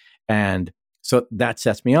 And so that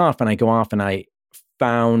sets me off. And I go off and I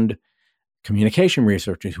found communication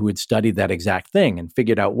researchers who had studied that exact thing and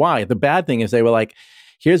figured out why. The bad thing is they were like,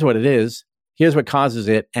 here's what it is. Here's what causes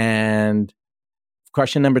it. And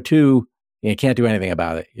question number 2, you can't do anything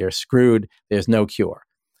about it. You're screwed. There's no cure.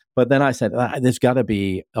 But then I said, there's got to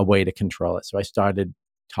be a way to control it. So I started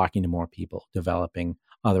talking to more people, developing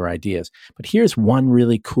other ideas. But here's one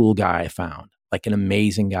really cool guy I found, like an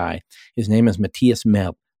amazing guy. His name is Matthias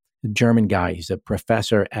Mell, a German guy. He's a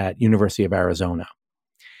professor at University of Arizona.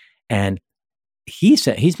 And he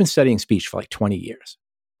said he's been studying speech for like 20 years,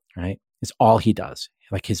 right? It's all he does.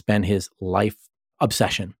 Like, has been his life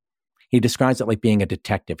obsession. He describes it like being a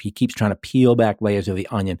detective. He keeps trying to peel back layers of the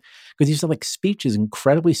onion because he said, like, speech is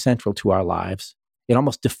incredibly central to our lives. It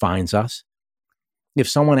almost defines us. If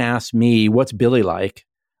someone asks me, what's Billy like?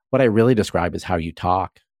 What I really describe is how you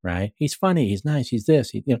talk, right? He's funny. He's nice. He's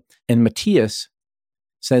this. And Matthias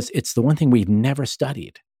says it's the one thing we've never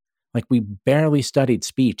studied. Like, we barely studied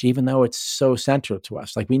speech, even though it's so central to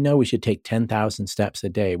us. Like, we know we should take 10,000 steps a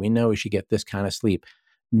day. We know we should get this kind of sleep.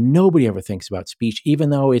 Nobody ever thinks about speech,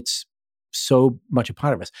 even though it's so much a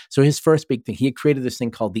part of us. So his first big thing, he had created this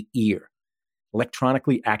thing called the ear,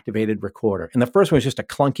 electronically activated recorder. And the first one was just a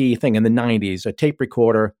clunky thing in the 90s, a tape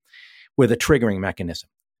recorder with a triggering mechanism.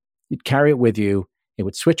 You'd carry it with you. It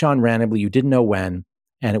would switch on randomly. You didn't know when,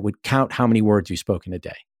 and it would count how many words you spoke in a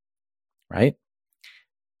day, right?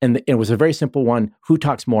 And it was a very simple one. Who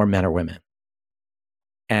talks more, men or women?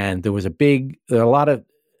 And there was a lot of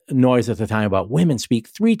noise at the time about women speak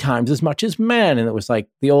 3 times as much as men. And it was like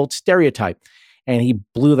the old stereotype. And he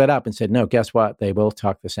blew that up and said, no, guess what? They both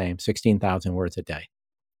talk the same, 16,000 words a day.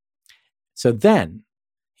 So then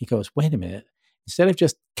he goes, wait a minute. Instead of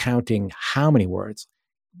just counting how many words,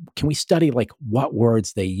 can we study like what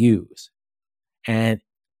words they use? And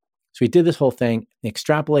so he did this whole thing,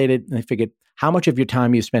 extrapolated, and they figured how much of your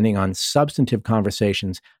time you're spending on substantive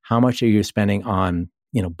conversations, how much are you spending on,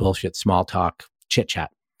 bullshit, small talk, chit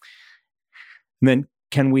chat. And then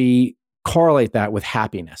can we correlate that with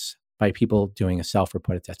happiness by people doing a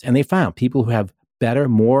self-reported test? And they found people who have better,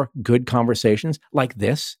 more good conversations like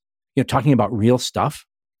this, talking about real stuff,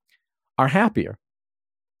 are happier.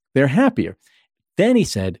 They're happier. Then he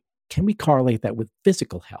said, can we correlate that with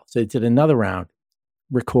physical health? So they did another round,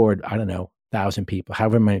 record, 1,000 people,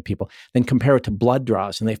 however many people, then compare it to blood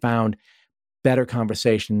draws. And they found better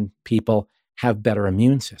conversation people have better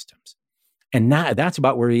immune systems. And now that's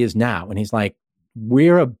about where he is now. And he's like,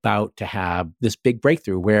 we're about to have this big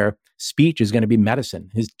breakthrough where speech is going to be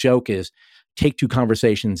medicine. His joke is, take 2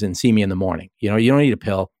 conversations and see me in the morning. You don't need a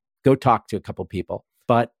pill. Go talk to a couple people.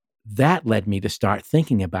 But that led me to start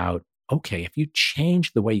thinking about, okay, if you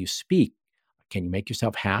change the way you speak, can you make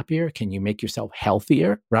yourself happier? Can you make yourself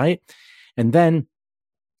healthier, right? And then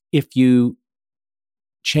if you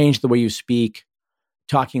change the way you speak,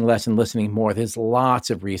 talking less and listening more, there's lots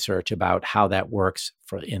of research about how that works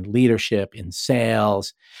in leadership, in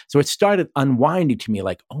sales. So it started unwinding to me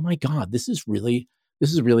like, oh my God, this is really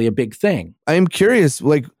a big thing. I'm curious,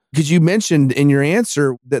 because you mentioned in your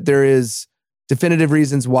answer that there is definitive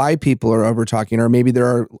reasons why people are over talking, or maybe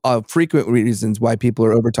there are frequent reasons why people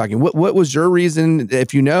are over talking. What was your reason,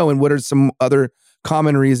 if you know, and what are some other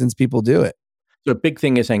common reasons people do it? So a big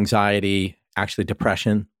thing is anxiety, actually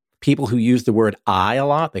depression. People who use the word I a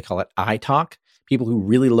lot, they call it I talk. People who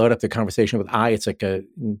really load up their conversation with I, it's like a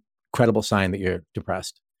incredible sign that you're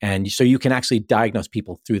depressed. And so you can actually diagnose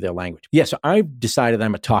people through their language. Yeah, so I've decided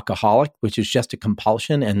I'm a talkaholic, which is just a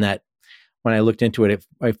compulsion, and that when I looked into it,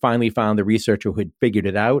 I finally found the researcher who had figured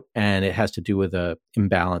it out, and it has to do with a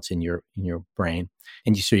imbalance in your brain.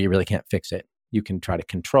 And so you really can't fix it. You can try to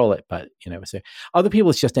control it, but other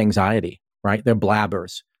people, it's just anxiety, right? They're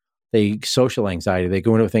blabbers. Social anxiety. They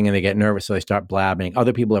go into a thing and they get nervous, so they start blabbing.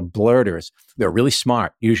 Other people are blurters. They're really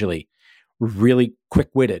smart, usually, really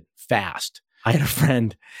quick-witted, fast. I had a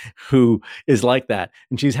friend who is like that,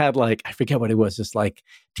 and she's had I forget what it was, just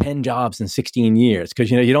 10 jobs in 16 years. Because,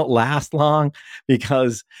 you don't last long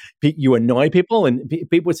because you annoy people, and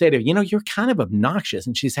people would say to her, you're kind of obnoxious.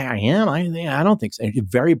 And she'd say, I am? I don't think so. And she's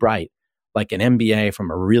very bright, like an MBA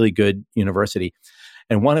from a really good university.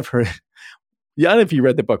 And one of her, I don't know if you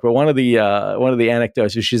read the book, but one of the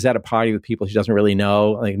anecdotes is she's at a party with people she doesn't really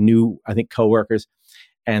know, new, I think, coworkers,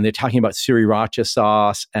 and they're talking about sriracha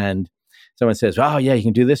sauce, and someone says, oh, yeah, you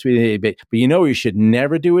can do this, but what you should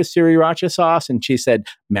never do with sriracha sauce? And she said,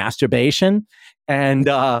 masturbation. And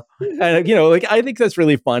I think that's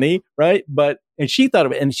really funny, right? And she thought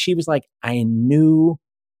of it, and she was like, I knew,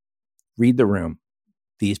 read the room.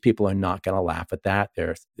 These people are not going to laugh at that.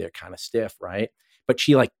 They're kind of stiff, right? But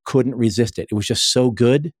she couldn't resist it. It was just so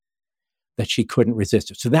good that she couldn't resist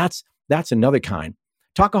it. So that's another kind.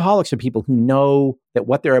 Talkaholics are people who know that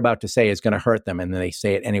what they're about to say is going to hurt them, and then they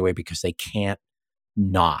say it anyway because they can't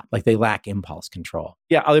not. They lack impulse control.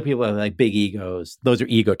 Yeah, other people are big egos. Those are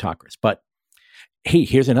ego talkers. But hey,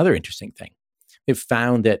 here's another interesting thing. They've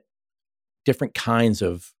found that different kinds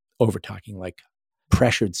of over-talking, like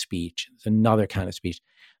pressured speech, is another kind of speech.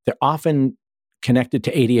 They're often connected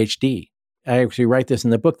to ADHD. I actually write this in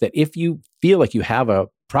the book that if you feel like you have a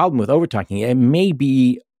problem with over-talking, it may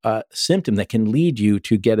be a symptom that can lead you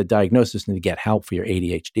to get a diagnosis and to get help for your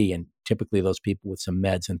ADHD. And typically those people with some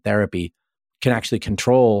meds and therapy can actually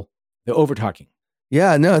control the over-talking.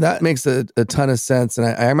 Yeah, no, that makes a ton of sense. And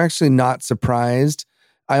I'm actually not surprised.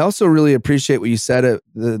 I also really appreciate what you said,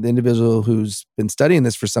 the individual who's been studying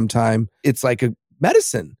this for some time. It's like a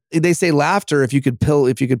medicine. They say laughter, if you could put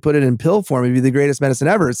it in pill form, it'd be the greatest medicine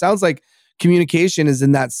ever. It sounds like communication is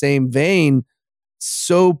in that same vein,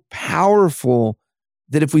 so powerful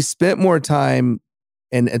that if we spent more time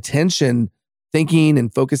and attention thinking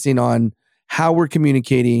and focusing on how we're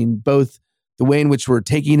communicating, both the way in which we're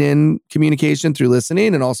taking in communication through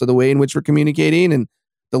listening, and also the way in which we're communicating and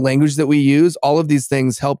the language that we use. All of these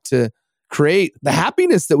things help to create the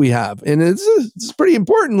happiness that we have. And it's pretty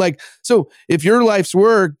important. Like, so if your life's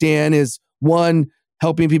work, Dan, is one,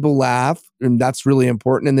 helping people laugh, and that's really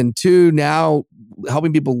important. And then two, now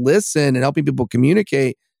helping people listen and helping people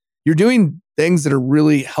communicate, you're doing things that are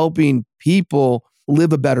really helping people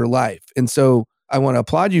live a better life. And so I want to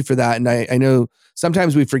applaud you for that. And I know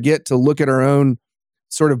sometimes we forget to look at our own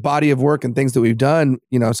sort of body of work and things that we've done,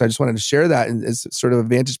 so I just wanted to share that as sort of a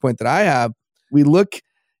vantage point that I have. We look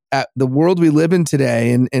at the world we live in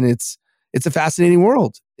today, and it's a fascinating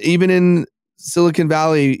world. Even in Silicon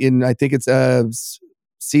Valley, I think it's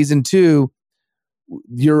season 2,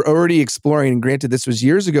 you're already exploring, and granted this was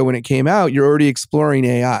years ago when it came out, you're already exploring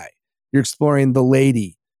AI. You're exploring the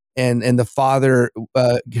lady and the father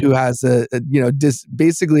who has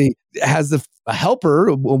basically has a helper,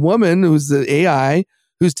 a woman who's the AI,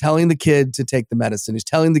 who's telling the kid to take the medicine, who's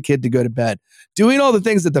telling the kid to go to bed, doing all the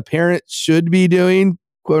things that the parent should be doing,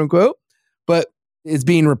 quote unquote, but it's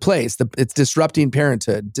being replaced. It's disrupting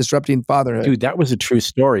parenthood, disrupting fatherhood. Dude, that was a true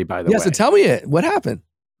story, by the way. Yeah, so tell me it. What happened?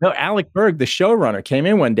 No, Alec Berg, the showrunner, came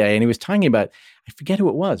in one day and he was talking about, I forget who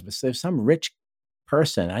it was, but there's some rich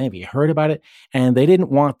person. I don't know if you heard about it. And they didn't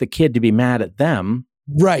want the kid to be mad at them.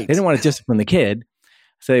 Right. They didn't want to discipline the kid.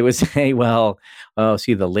 So they would say, well,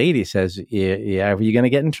 see, the lady says, yeah, you're going to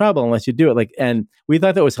get in trouble unless you do it. And we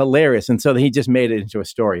thought that was hilarious. And so he just made it into a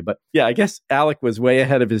story. But yeah, I guess Alec was way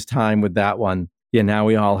ahead of his time with that one. Yeah, now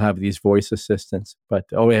we all have these voice assistants. But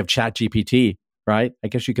we have ChatGPT, right? I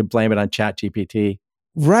guess you could blame it on ChatGPT.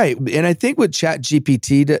 Right. And I think what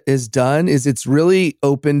ChatGPT has done is it's really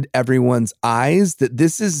opened everyone's eyes that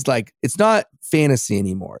this is it's not fantasy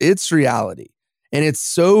anymore. It's reality. And it's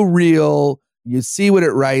so real. You see what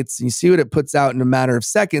it writes and you see what it puts out in a matter of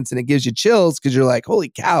seconds, and it gives you chills because you're like, holy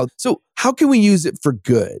cow. So how can we use it for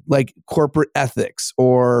good, like corporate ethics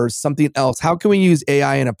or something else? How can we use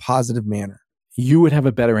AI in a positive manner? You would have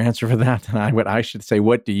a better answer for that than I would. I should say,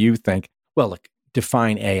 what do you think? Well, look,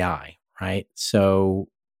 define AI. Right. So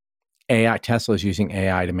Tesla is using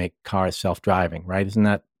AI to make cars self-driving, right? Isn't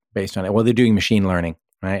that based on it? Well, they're doing machine learning,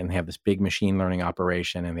 right? And they have this big machine learning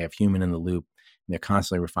operation and they have human in the loop and they're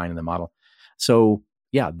constantly refining the model. So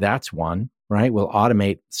yeah, that's one, right? We'll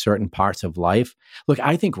automate certain parts of life. Look,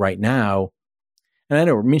 I think right now, and I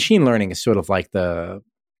know machine learning is sort of like how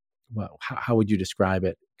would you describe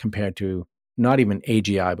it compared to not even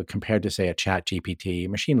AGI, but compared to say a ChatGPT?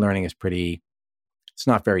 Machine learning is it's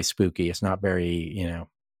not very spooky. It's not very,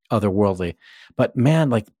 otherworldly. But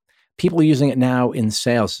man, people are using it now in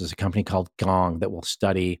sales. There's a company called Gong that will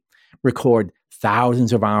record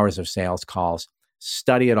thousands of hours of sales calls,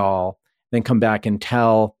 study it all, then come back and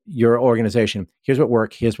tell your organization, here's what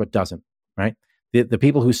worked, here's what doesn't, right? The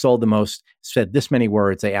people who sold the most said this many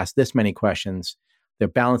words, they asked this many questions, their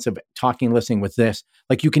balance of talking and listening was this.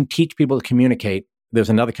 You can teach people to communicate. There's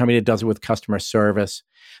another company that does it with customer service.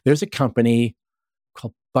 There's a company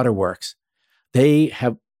called Butterworks. They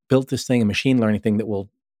have built this thing, a machine learning thing that will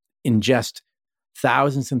ingest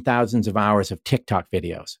thousands and thousands of hours of TikTok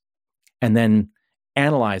videos and then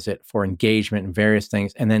analyze it for engagement and various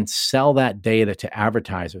things, and then sell that data to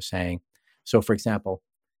advertisers saying, so for example,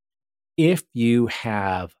 if you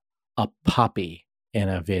have a puppy in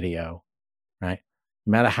a video, right?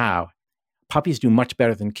 No matter how, puppies do much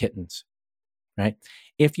better than kittens, right?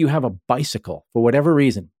 If you have a bicycle, for whatever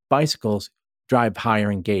reason, bicycles drive higher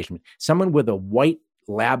engagement. Someone with a white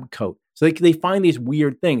lab coat. So they find these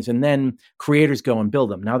weird things and then creators go and build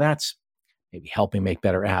them. Now that's maybe helping make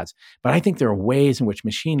better ads. But I think there are ways in which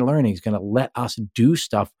machine learning is going to let us do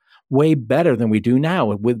stuff way better than we do now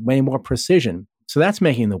with way more precision. So that's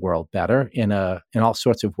making the world better in all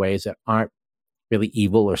sorts of ways that aren't really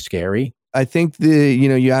evil or scary. I think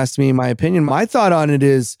you asked me my opinion. My thought on it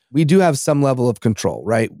is we do have some level of control,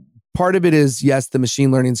 right? Part of it is, yes, the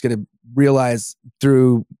machine learning is going to realize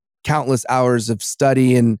through countless hours of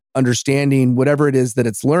study and understanding whatever it is that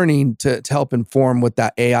it's learning to help inform what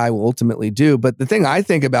that AI will ultimately do. But the thing I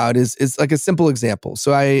think about is like a simple example.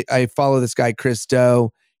 So I follow this guy, Chris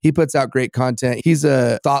Do. He puts out great content. He's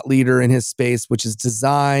a thought leader in his space, which is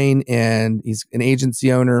design, and he's an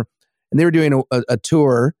agency owner. And they were doing a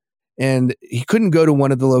tour, and he couldn't go to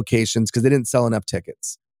one of the locations because they didn't sell enough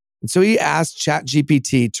tickets. And so he asked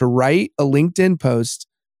ChatGPT to write a LinkedIn post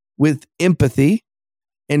with empathy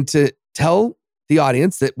and to tell the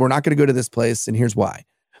audience that we're not going to go to this place and here's why.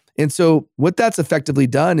 And so what that's effectively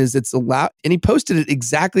done is it's allowed, and he posted it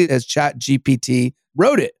exactly as ChatGPT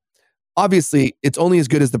wrote it. Obviously, it's only as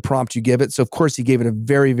good as the prompt you give it. So of course he gave it a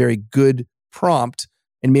very, very good prompt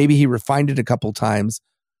and maybe he refined it a couple times.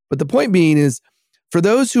 But the point being is, for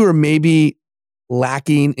those who are maybe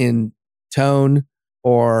lacking in tone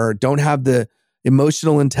or don't have the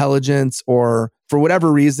emotional intelligence, or for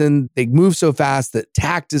whatever reason, they move so fast that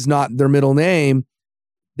tact is not their middle name,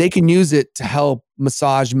 they can use it to help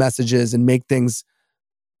massage messages and make things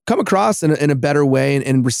come across in a better way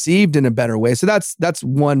and received in a better way. So that's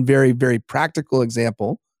one very, very practical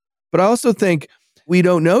example. But I also think we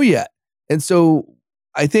don't know yet. And so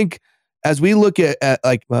I think as we look at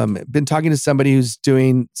like, been talking to somebody who's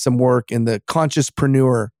doing some work in the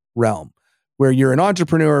consciouspreneur realm, where you're an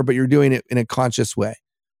entrepreneur, but you're doing it in a conscious way.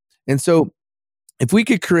 And so if we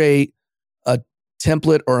could create a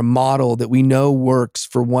template or a model that we know works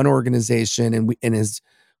for one organization, and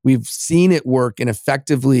we've seen it work in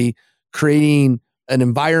effectively creating an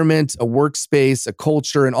environment, a workspace, a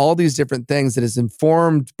culture, and all these different things that is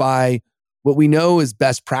informed by what we know is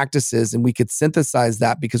best practices, and we could synthesize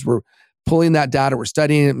that because we're pulling that data, we're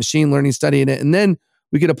studying it, machine learning, studying it, and then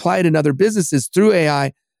we could apply it in other businesses through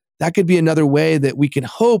AI. That could be another way that we can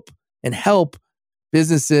hope and help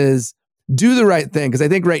businesses do the right thing. Because I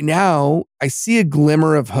think right now, I see a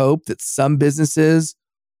glimmer of hope that some businesses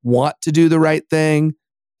want to do the right thing.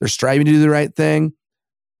 They're striving to do the right thing.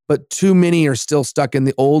 But too many are still stuck in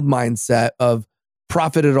the old mindset of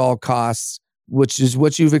profit at all costs, which is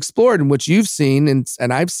what you've explored and what you've seen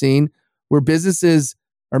and I've seen, where businesses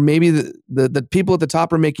are maybe the people at the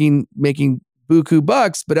top are making buku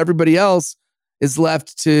bucks, but everybody else is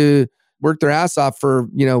left to work their ass off for,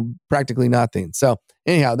 practically nothing. So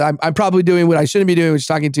anyhow, I'm probably doing what I shouldn't be doing, which is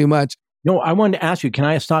talking too much. No, I wanted to ask you, can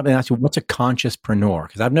I stop and ask you, what's a consciouspreneur?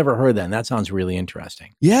 Because I've never heard that, and that sounds really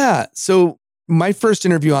interesting. Yeah. So my first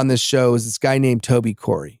interview on this show is this guy named Toby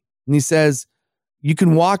Corey. And he says, you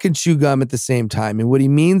can walk and chew gum at the same time. And what he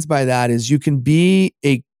means by that is you can be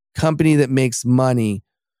a company that makes money,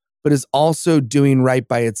 but is also doing right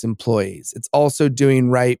by its employees. It's also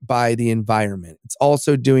doing right by the environment. It's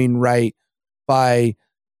also doing right by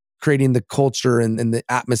creating the culture and the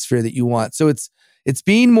atmosphere that you want. So it's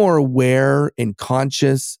being more aware and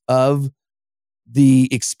conscious of the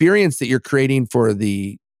experience that you're creating for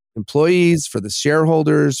the employees, for the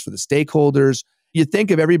shareholders, for the stakeholders. You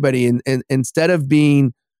think of everybody and instead of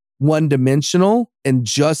being one-dimensional and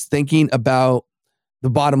just thinking about the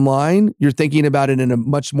bottom line, you're thinking about it in a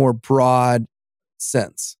much more broad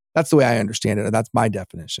sense. That's the way I understand it. That's my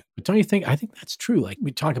definition. But don't you think, I think that's true. Like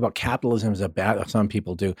we talk about capitalism as a bad, some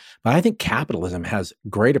people do, but I think capitalism has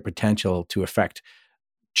greater potential to affect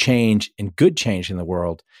change and good change in the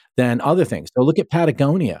world than other things. So look at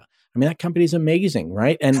Patagonia. I mean, that company is amazing,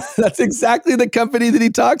 right? And that's exactly the company that he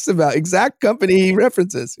talks about. Exact company he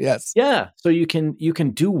references. Yes. Yeah. So you can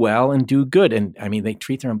do well and do good. And I mean, they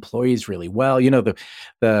treat their employees really well.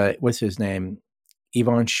 The what's his name?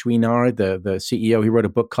 Yvon Chouinard, the CEO, he wrote a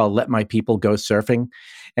book called Let My People Go Surfing.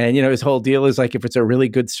 And, his whole deal is like, if it's a really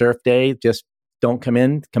good surf day, just don't come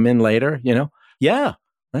in later, Yeah.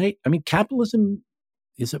 Right. I mean, capitalism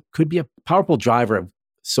could be a powerful driver of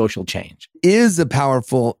social change. Is a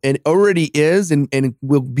powerful, and already is, and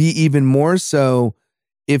will be even more so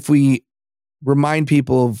if we remind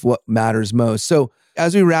people of what matters most. So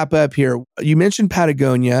as we wrap up here, you mentioned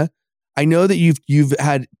Patagonia. I know that you've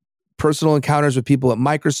had personal encounters with people at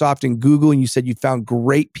Microsoft and Google, and you said you found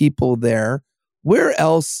great people there. Where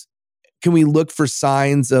else can we look for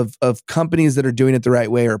signs of companies that are doing it the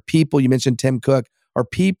right way, or people? You mentioned Tim Cook, or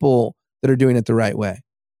people that are doing it the right way?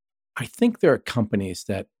 I think there are companies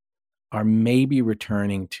that are maybe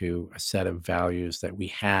returning to a set of values that we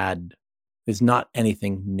had. Is not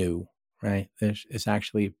anything new, right? It's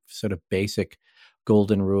actually sort of basic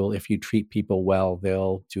golden rule. If you treat people well,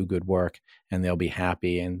 they'll do good work and they'll be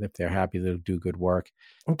happy. And if they're happy, they'll do good work.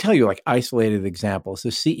 I'll tell you like isolated examples. The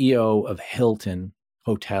CEO of Hilton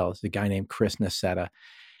Hotels, a guy named Chris Nassetta,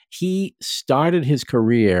 he started his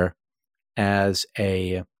career as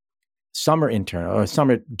a summer intern or a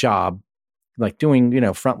summer job, like doing,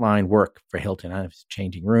 frontline work for Hilton. I was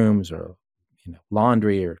changing rooms or,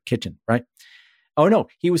 laundry or kitchen, right? Oh no,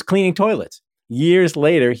 he was cleaning toilets. Years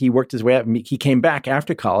later, he worked his way up. He came back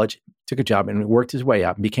after college, took a job and worked his way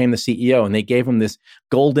up and became the CEO. And they gave him this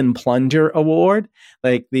Golden Plunger Award.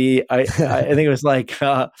 Like I think it was like,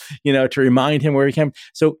 to remind him where he came.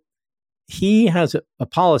 So he has a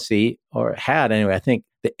policy, or had anyway, I think,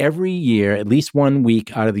 that every year, at least 1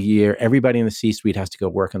 week out of the year, everybody in the C-suite has to go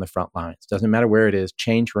work on the front lines. Doesn't matter where it is,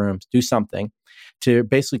 change rooms, do something to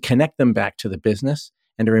basically connect them back to the business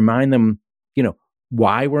and to remind them,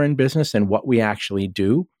 why we're in business and what we actually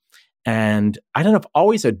do. And I don't know, I've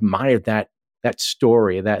always admired that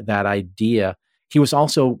story, that idea. he was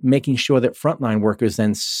also making sure that frontline workers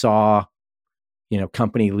then saw,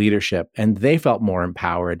 company leadership, and they felt more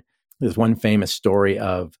empowered. There's one famous story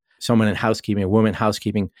of someone in housekeeping, a woman in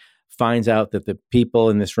housekeeping, finds out that the people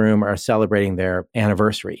in this room are celebrating their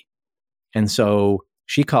anniversary. And so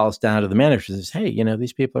she calls down to the manager and says, hey,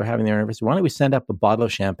 these people are having their anniversary. Why don't we send up a bottle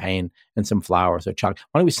of champagne and some flowers or chocolate?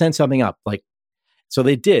 Why don't we send something up? So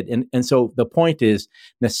they did. And so the point is,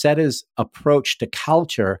 Necetta's approach to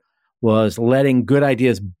culture was letting good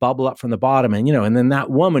ideas bubble up from the bottom. And then that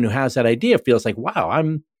woman who has that idea feels like, wow,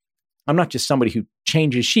 I'm not just somebody who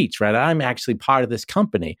changes sheets, right? I'm actually part of this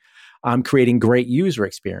company. I'm creating great user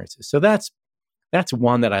experiences. So that's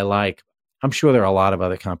one that I like. I'm sure there are a lot of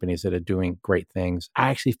other companies that are doing great things. I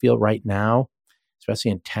actually feel right now, especially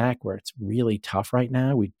in tech where it's really tough right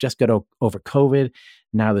now, we just got over COVID.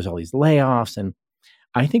 Now there's all these layoffs. And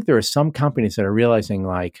I think there are some companies that are realizing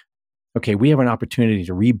okay, we have an opportunity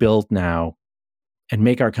to rebuild now and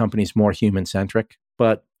make our companies more human-centric,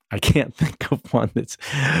 but I can't think of one that's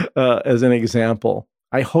as an example.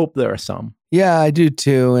 I hope there are some. Yeah, I do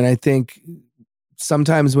too. And I think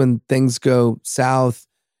sometimes when things go south,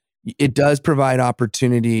 it does provide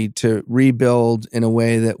opportunity to rebuild in a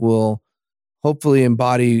way that will hopefully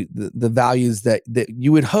embody the values that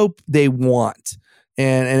you would hope they want.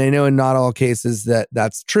 And I know in not all cases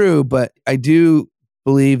that's true, but I do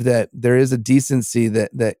believe that there is a decency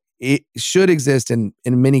that it should exist and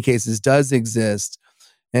in many cases does exist.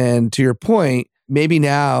 And to your point, maybe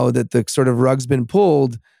now that the sort of rug's been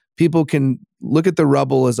pulled, people can look at the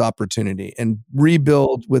rubble as opportunity and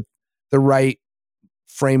rebuild with the right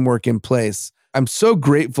framework in place. I'm so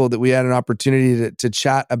grateful that we had an opportunity to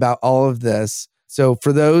chat about all of this. So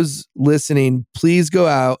for those listening, please go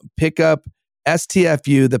out, pick up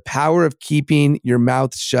STFU, The Power of Keeping Your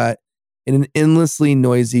Mouth Shut in an Endlessly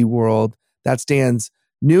Noisy World. That's Dan's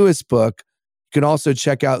newest book. You can also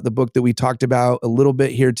check out the book that we talked about a little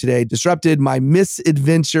bit here today, Disrupted: My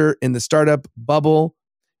Misadventure in the Startup Bubble.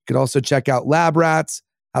 You can also check out Lab Rats,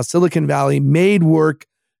 How Silicon Valley Made Work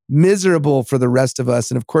Miserable for the Rest of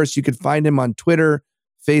Us. And of course, you can find him on Twitter,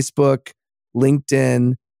 Facebook,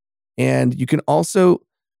 LinkedIn, and you can also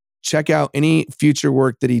check out any future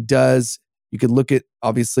work that he does. You could look at,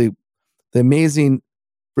 obviously, the amazing,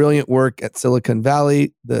 brilliant work at Silicon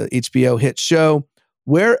Valley, the HBO hit show.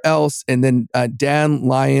 Where else? And then Dan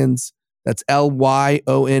Lyons, that's Lyons.io,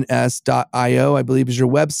 I believe is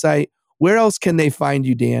your website. Where else can they find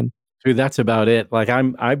you, Dan? Dude, that's about it.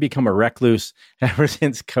 I've become a recluse ever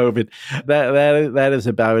since COVID. That is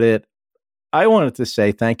about it. I wanted to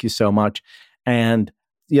say thank you so much. And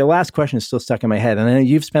your last question is still stuck in my head. And I know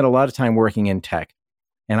you've spent a lot of time working in tech,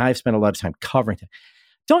 and I've spent a lot of time covering tech.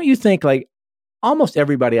 Don't you think almost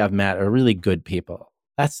everybody I've met are really good people?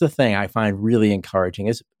 That's the thing I find really encouraging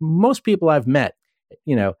is most people I've met,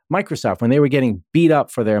 Microsoft, when they were getting beat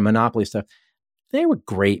up for their monopoly stuff, they were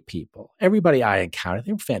great people. Everybody I encountered,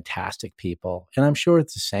 they were fantastic people. And I'm sure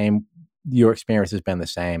it's the same. Your experience has been the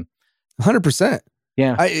same. 100%.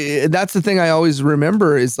 Yeah. That's the thing I always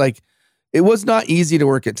remember is it was not easy to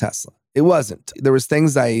work at Tesla. It wasn't. There was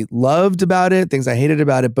things I loved about it, things I hated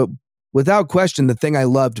about it. But without question, the thing I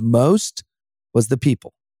loved most was the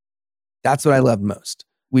people. That's what I loved most.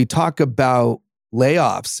 We talk about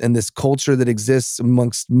layoffs and this culture that exists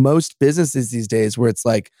amongst most businesses these days where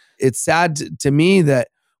it's sad to me that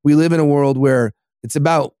we live in a world where it's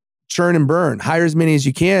about churn and burn, hire as many as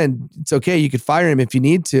you can. It's okay. You could fire him if you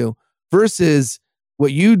need to, versus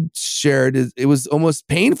what you shared is it was almost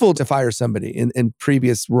painful to fire somebody in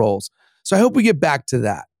previous roles. So I hope we get back to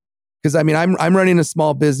that. Because I'm running a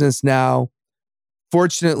small business now.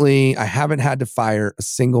 Fortunately, I haven't had to fire a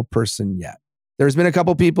single person yet. There's been a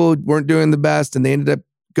couple people who weren't doing the best and they ended up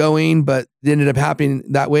going, but it ended up happening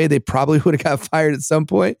that way. They probably would have got fired at some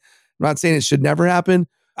point. I'm not saying it should never happen.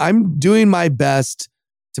 I'm doing my best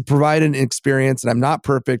to provide an experience, and I'm not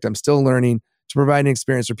perfect. I'm still learning to provide an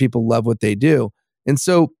experience where people love what they do. And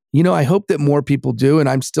so, I hope that more people do, and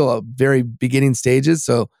I'm still at very beginning stages.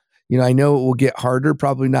 So, I know it will get harder,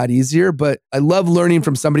 probably not easier, but I love learning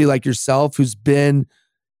from somebody like yourself who's been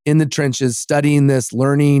in the trenches, studying this,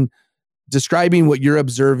 learning, describing what you're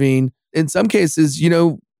observing. In some cases,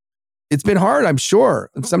 it's been hard, I'm sure.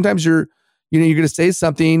 And sometimes you're going to say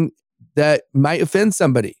something that might offend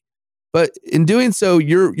somebody. But in doing so,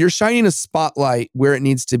 you're shining a spotlight where it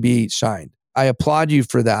needs to be shined. I applaud you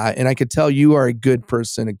for that. And I could tell you are a good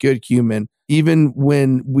person, a good human. Even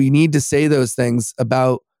when we need to say those things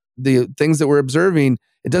about the things that we're observing,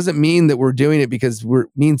 it doesn't mean that we're doing it because we're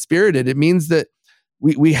mean-spirited. It means that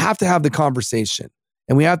we have to have the conversation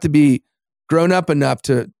and we have to be grown up enough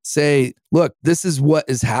to say, look, this is what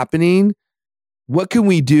is happening. what can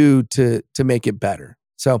we do to make it better?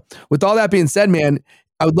 So with all that being said, man,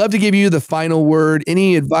 I would love to give you the final word.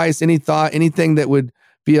 Any advice, any thought, anything that would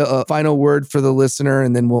be a final word for the listener,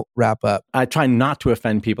 and then we'll wrap up. I try not to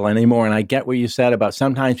offend people anymore. And I get what you said about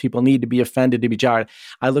sometimes people need to be offended to be jarred.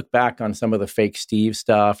 I look back on some of the fake Steve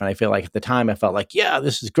stuff, and I feel like at the time I felt like, yeah,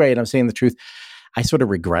 this is great. I'm saying the truth. I sort of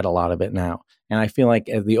regret a lot of it now. And I feel like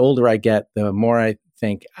as the older I get, the more I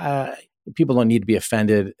think people don't need to be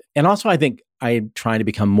offended. And also I think I'm trying to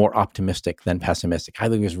become more optimistic than pessimistic. I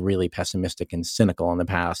think I was really pessimistic and cynical in the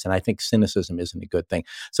past, and I think cynicism isn't a good thing.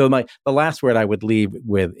 So the last word I would leave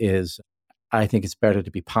with is I think it's better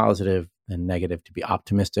to be positive than negative, to be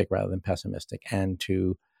optimistic rather than pessimistic, and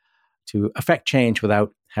to affect change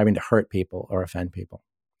without having to hurt people or offend people.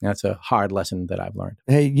 That's a hard lesson that I've learned.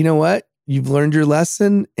 Hey, you know what? You've learned your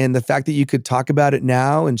lesson, and the fact that you could talk about it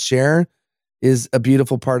now and share is a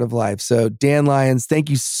beautiful part of life. So Dan Lyons,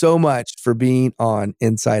 thank you so much for being on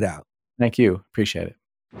Inside Out. Thank you. Appreciate it.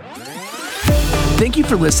 Thank you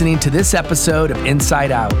for listening to this episode of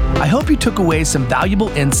Inside Out. I hope you took away some valuable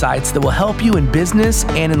insights that will help you in business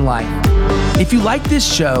and in life. If you like this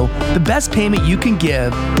show, the best payment you can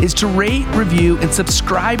give is to rate, review, and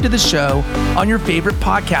subscribe to the show on your favorite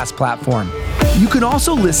podcast platform. You can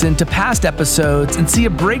also listen to past episodes and see a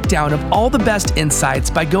breakdown of all the best insights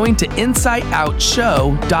by going to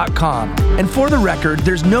insideoutshow.com. And for the record,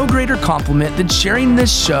 there's no greater compliment than sharing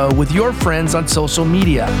this show with your friends on social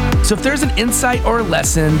media. So if there's an insight or a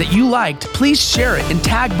lesson that you liked, please share it and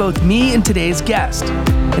tag both me and today's guest.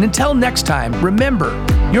 And until next time, remember,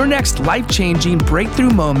 your next life-changing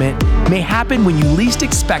breakthrough moment may happen when you least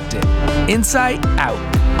expect it. Inside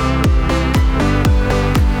Out.